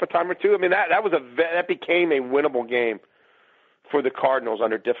pick it up a time or two. I mean, that became a winnable game for the Cardinals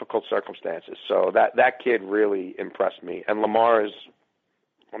under difficult circumstances. So that kid really impressed me. And Lamar, if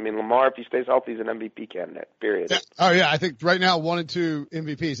he stays healthy, he's an MVP candidate, period. Yeah. Oh, yeah, I think right now 1 and 2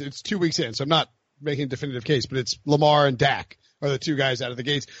 MVPs. It's 2 weeks in, so I'm not making a definitive case, but it's Lamar and Dak are the two guys out of the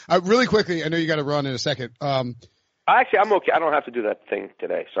gates. Really quickly, I know you got to run in a second. Actually, I'm okay. I don't have to do that thing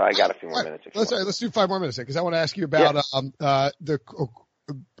today, so I got a few more minutes. Let's do 5 more minutes because I want to ask you about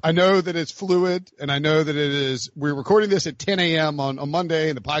I know that it's fluid, and I know that we're recording this at 10 a.m. on Monday,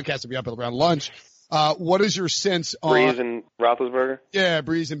 and the podcast will be up around lunch. What is your sense on Brees and Roethlisberger? Yeah,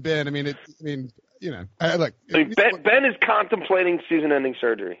 Brees and Ben. Ben is contemplating season-ending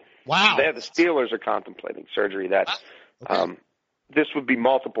surgery. Wow. The Steelers are contemplating surgery. This would be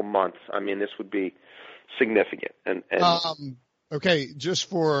multiple months. I mean, this would be significant. Okay, just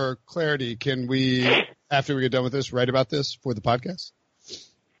for clarity, can we, after we get done with this, write about this for the podcast?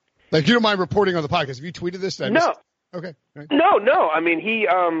 Like, you don't mind reporting on the podcast? Have you tweeted this? No. Okay. Right. No. I mean,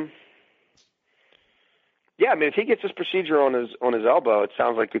 if he gets this procedure on his elbow, it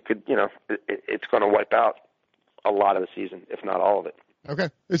sounds like it could, it's going to wipe out a lot of the season, if not all of it. Okay.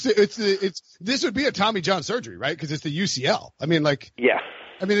 This would be a Tommy John surgery, right? Because it's the UCL. I mean, yeah.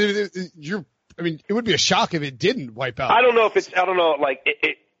 I mean, it would be a shock if it didn't wipe out. I don't know. It's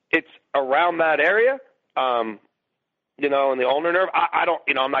around that area, in the ulnar nerve. I don't,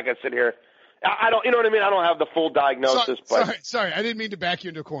 I'm not going to sit here. I don't, you know what I mean? I don't have the full diagnosis. Sorry. I didn't mean to back you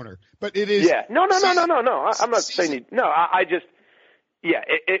into a corner, but it is. Yeah. No. I'm not saying you. No, I just. Yeah.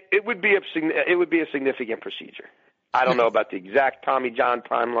 It would be a significant procedure. I don't know about the exact Tommy John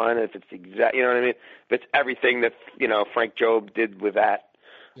timeline. If it's exact, you know what I mean? If it's everything that Frank Jobe did with that,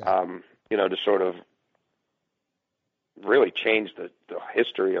 to sort of really change the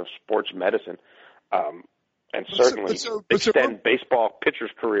history of sports medicine. And certainly extend baseball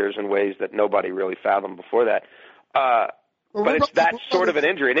pitchers' careers in ways that nobody really fathomed before that. But it's that sort of an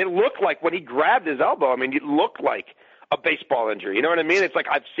injury. And it looked like when he grabbed his elbow, it looked like a baseball injury. You know what I mean? It's like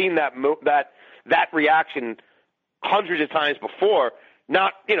I've seen that reaction hundreds of times before.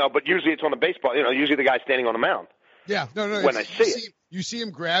 Not, but usually it's on the baseball, usually the guy standing on the mound. Yeah. No. When I see it. You see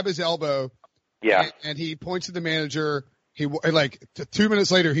him grab his elbow. Yeah. And he points to the manager. 2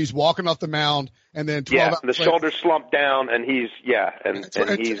 minutes later, he's walking off the mound, and then 12 hours the shoulders slump down, and he's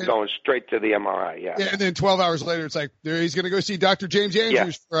going straight to the MRI. Yeah. And then 12 hours later, it's like he's going to go see Dr. James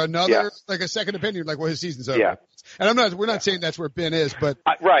Andrews for another a second opinion, his season's over. Yeah. And we're not saying that's where Ben is, but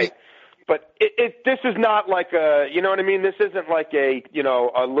right. But this is not like you know what I mean? This isn't like a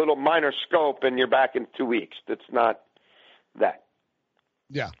little minor scope, and you're back in 2 weeks. That's not that.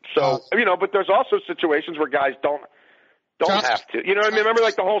 Yeah. So but there's also situations where guys don't have to. You know what I mean? Remember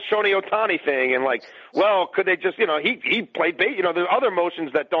the whole Shohei Ohtani thing and could they just, he played bait. There's other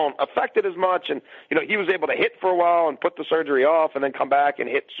motions that don't affect it as much. And, he was able to hit for a while and put the surgery off and then come back and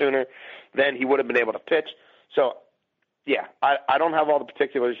hit sooner than he would have been able to pitch. So, yeah, I don't have all the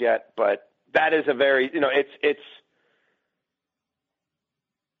particulars yet, but that is a very, it's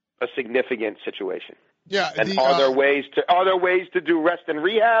a significant situation. Yeah. And are there ways to do rest and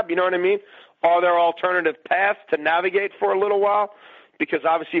rehab? You know what I mean? Are there alternative paths to navigate for a little while? Because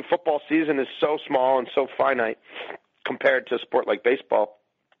obviously football season is so small and so finite compared to a sport like baseball.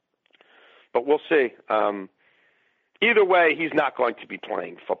 But we'll see. Either way, he's not going to be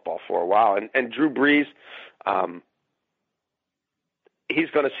playing football for a while. And Drew Brees,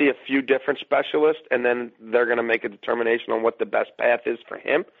 he's going to see a few different specialists, and then they're going to make a determination on what the best path is for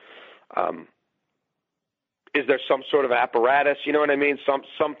him. Is there some sort of apparatus, you know what I mean? Some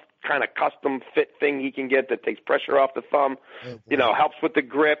kind of custom fit thing he can get that takes pressure off the thumb, helps with the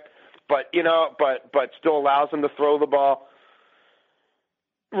grip, but still allows him to throw the ball.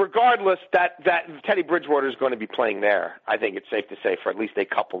 Regardless, that Teddy Bridgewater is going to be playing there. I think it's safe to say for at least a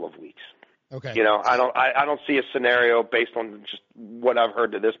couple of weeks. Okay. I don't see a scenario based on just what I've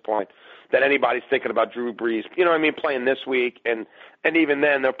heard to this point that anybody's thinking about Drew Brees, playing this week. And even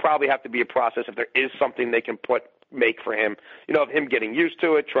then, there'll probably have to be a process if there is something they can make for him, of him getting used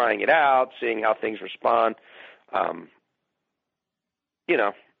to it, trying it out, seeing how things respond.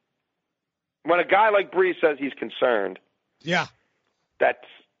 When a guy like Brees says he's concerned, yeah, that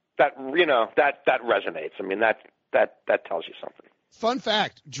resonates. That tells you something. Fun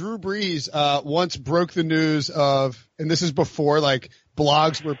fact, Drew Brees once broke the news of, and this is before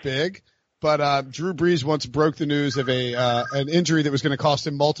blogs were big, but Drew Brees once broke the news of an injury that was going to cost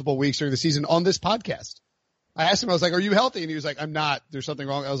him multiple weeks during the season on this podcast. I asked him, I was like, are you healthy? And he was like, I'm not. There's something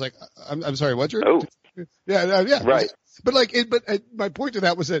wrong. I was like, I'm sorry, what, Drew? Oh. Yeah. Right. But my point to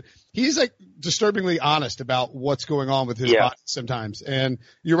that was that he's like disturbingly honest about what's going on with his body sometimes. And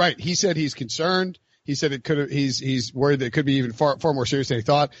you're right. He said he's concerned. He said he's worried that it could be even far more serious than he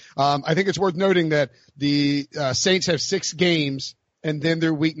thought. I think it's worth noting that the Saints have 6 games and then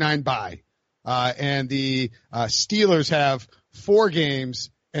their week 9 bye. And the Steelers have 4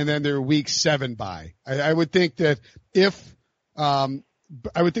 games and then their week 7 bye. I would think that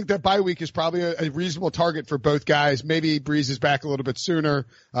that bye week is probably a reasonable target for both guys. Maybe Brees is back a little bit sooner.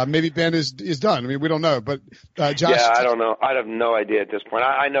 Maybe Ben is done. I mean, we don't know, but, Josh. Yeah, I don't know. I have no idea at this point.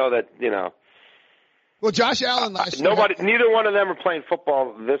 I know that, Well, Josh Allen last year. Neither one of them are playing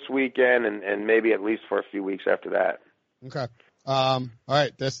football this weekend and maybe at least for a few weeks after that. Okay. All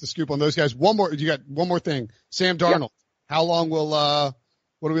right. That's the scoop on those guys. You got one more thing. Sam Darnold. Yep. How long what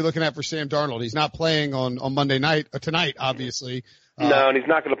are we looking at for Sam Darnold? He's not playing on Monday night, tonight, obviously. No, and he's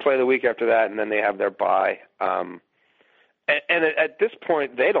not going to play the week after that, and then they have their bye. And at this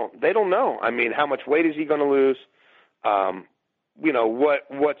point, they don't know. I mean, how much weight is he going to lose?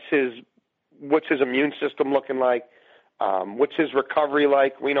 What's his immune system looking like? What's his recovery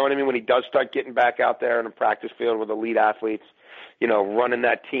like? You know what I mean? When he does start getting back out there in a practice field with elite athletes, running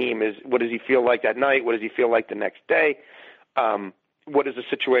that team, what does he feel like that night? What does he feel like the next day? What is the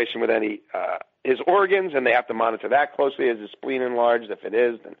situation with his organs? And they have to monitor that closely. Is his spleen enlarged? If it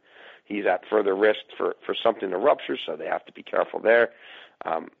is, then he's at further risk for something to rupture, so they have to be careful there.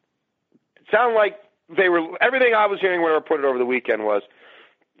 It sounded like everything I was hearing when I reported over the weekend was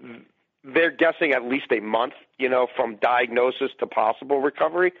they're guessing at least a month, from diagnosis to possible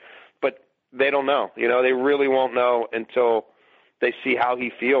recovery, but they don't know. They really won't know until they see how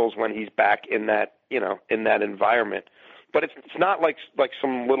he feels when he's back in that, in that environment. But it's not like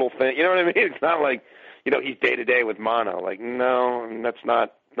some little thing, you know what I mean? It's not like, he's day to day with mono. Like, no, that's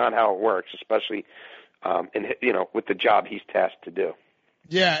not how it works, especially, with the job he's tasked to do.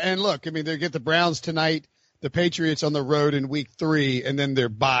 Yeah. And look, I mean, they get the Browns tonight, the Patriots on the road in week 3, and then they're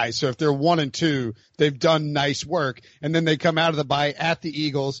bye. So if they're 1-2, they've done nice work. And then they come out of the bye at the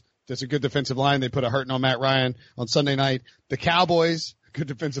Eagles. That's a good defensive line. They put a hurting on Matt Ryan on Sunday night. The Cowboys, good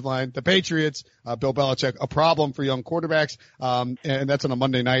defensive line. The Patriots, Bill Belichick, a problem for young quarterbacks. And that's on a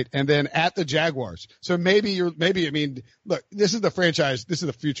Monday night. And then at the Jaguars. So look, this is the franchise. This is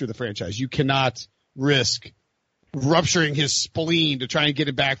the future of the franchise. You cannot risk rupturing his spleen to try and get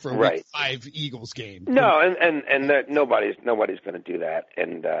it back for a week 5 Eagles game. No, and nobody's going to do that.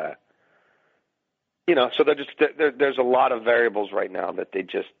 And, so there's a lot of variables right now that they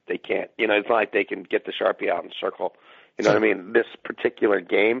can't, it's not like they can get the Sharpie out and circle, what I mean, this particular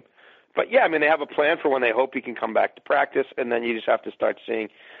game. But yeah, I mean, they have a plan for when they hope he can come back to practice, and then you just have to start seeing,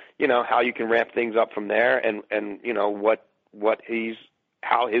 how you can ramp things up from there and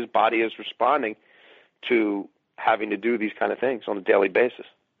how his body is responding to having to do these kind of things on a daily basis.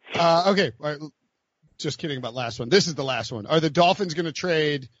 Okay. All right. Just kidding about last one. This is the last one. Are the Dolphins going to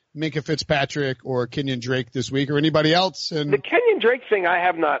trade Minkah Fitzpatrick or Kenyon Drake this week or anybody else? And the Kenyon Drake thing, I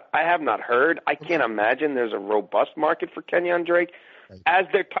have not heard. I can't imagine there's a robust market for Kenyon Drake. As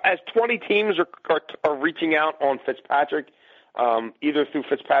 20 teams are reaching out on Fitzpatrick, either through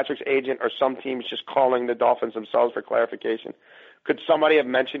Fitzpatrick's agent or some teams just calling the Dolphins themselves for clarification. Could somebody have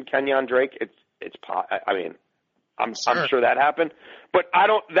mentioned Kenyon Drake? I'm sure that happened, but I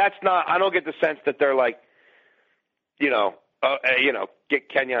don't get the sense that they're like, get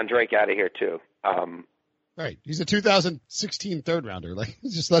Kenyon Drake out of here too. Right. He's a 2016 third rounder. Like,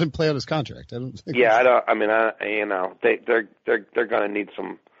 just let him play on his contract. They're going to need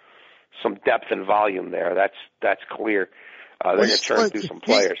some depth and volume there. That's clear. They're going to churn through some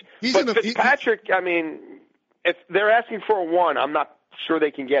players. But Fitzpatrick, if they're asking for a 1, I'm not sure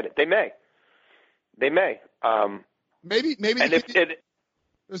they can get it. They may. Maybe.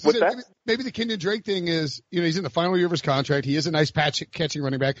 What's that? Maybe the Kenyon Drake thing is, he's in the final year of his contract. He is a nice catching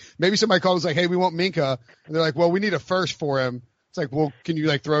running back. Maybe somebody calls like, hey, we want Minkah. And they're like, well, we need a first for him. It's like, well, can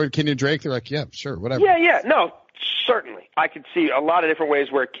you throw in Kenyon Drake? They're like, yeah, sure, whatever. Yeah. No, certainly. I could see a lot of different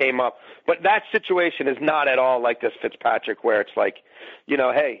ways where it came up. But that situation is not at all like this Fitzpatrick where it's like,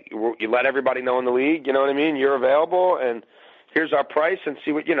 hey, you let everybody know in the league, you know what I mean? You're available and here's our price and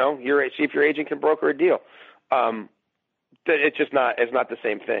see what, see if your agent can broker a deal. It's not the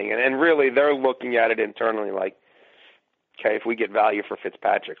same thing. And really they're looking at it internally like, okay, if we get value for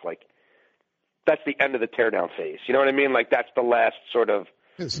Fitzpatrick, like that's the end of the teardown phase. You know what I mean? Like that's the last sort of.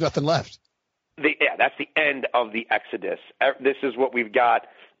 There's nothing left. That's the end of the exodus. This is what we've got.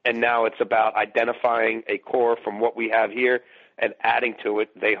 And now it's about identifying a core from what we have here and adding to it,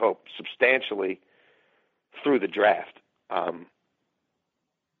 they hope substantially through the draft.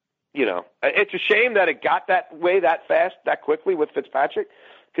 You know, it's a shame that it got that way that fast, that quickly with Fitzpatrick,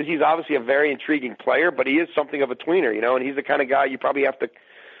 because he's obviously a very intriguing player, but he is something of a tweener, you know, and he's the kind of guy you probably have to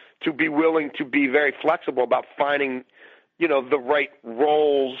be willing to be very flexible about finding, you know, the right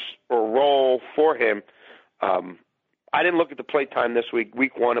role for him. I didn't look at the play time this week.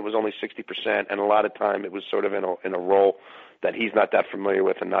 Week 1, it was only 60%, and a lot of time it was sort of in a role that he's not that familiar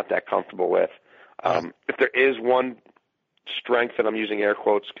with and not that comfortable with. If there is one strength, and I'm using air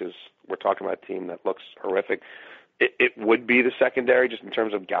quotes because we're talking about a team that looks horrific, it would be the secondary, just in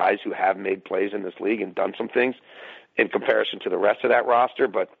terms of guys who have made plays in this league and done some things in comparison to the rest of that roster.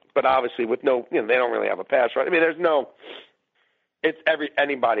 But obviously with no, you know, they don't really have a pass rush. I mean,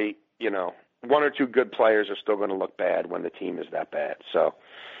 anybody, you know, 1 or 2 good players are still going to look bad when the team is that bad. So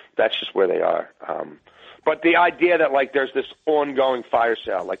that's just where they are. But the idea that, like, there's this ongoing fire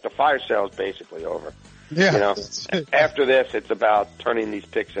sale, like the fire sale is basically over. Yeah. You know, after this, it's about turning these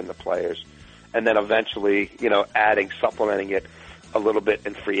picks into players, and then eventually, you know, supplementing it a little bit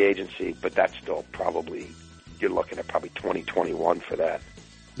in free agency. But that's still probably, you're looking at probably 2021 for that.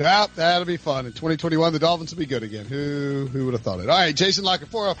 Yeah, that'll be fun. In 2021, the Dolphins will be good again. Who would have thought it? All right, Jason La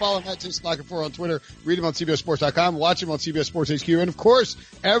Canfora. Follow him at Jason La Canfora on Twitter. Read him on CBSSports.com. Watch him on CBS Sports HQ. And, of course,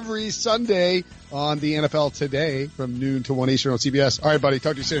 every Sunday on the NFL Today from noon to 1 Eastern on CBS. All right, buddy.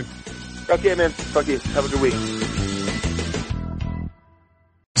 Talk to you soon. Okay, man. Talk to you. Have a good week.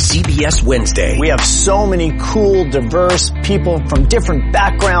 CBS Wednesday. We have so many cool, diverse people from different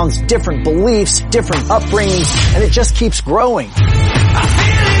backgrounds, different beliefs, different upbringings, and it just keeps growing. I'm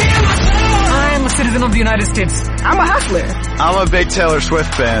a citizen of the United States. I'm a hustler. I'm a big Taylor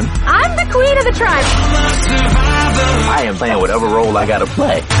Swift fan. I'm the queen of the tribe. I am playing whatever role I gotta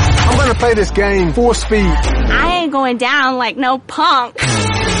play. I'm gonna play this game full speed. I ain't going down like no punk.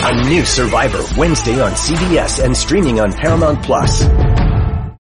 A new Survivor Wednesday on CBS and streaming on Paramount Plus.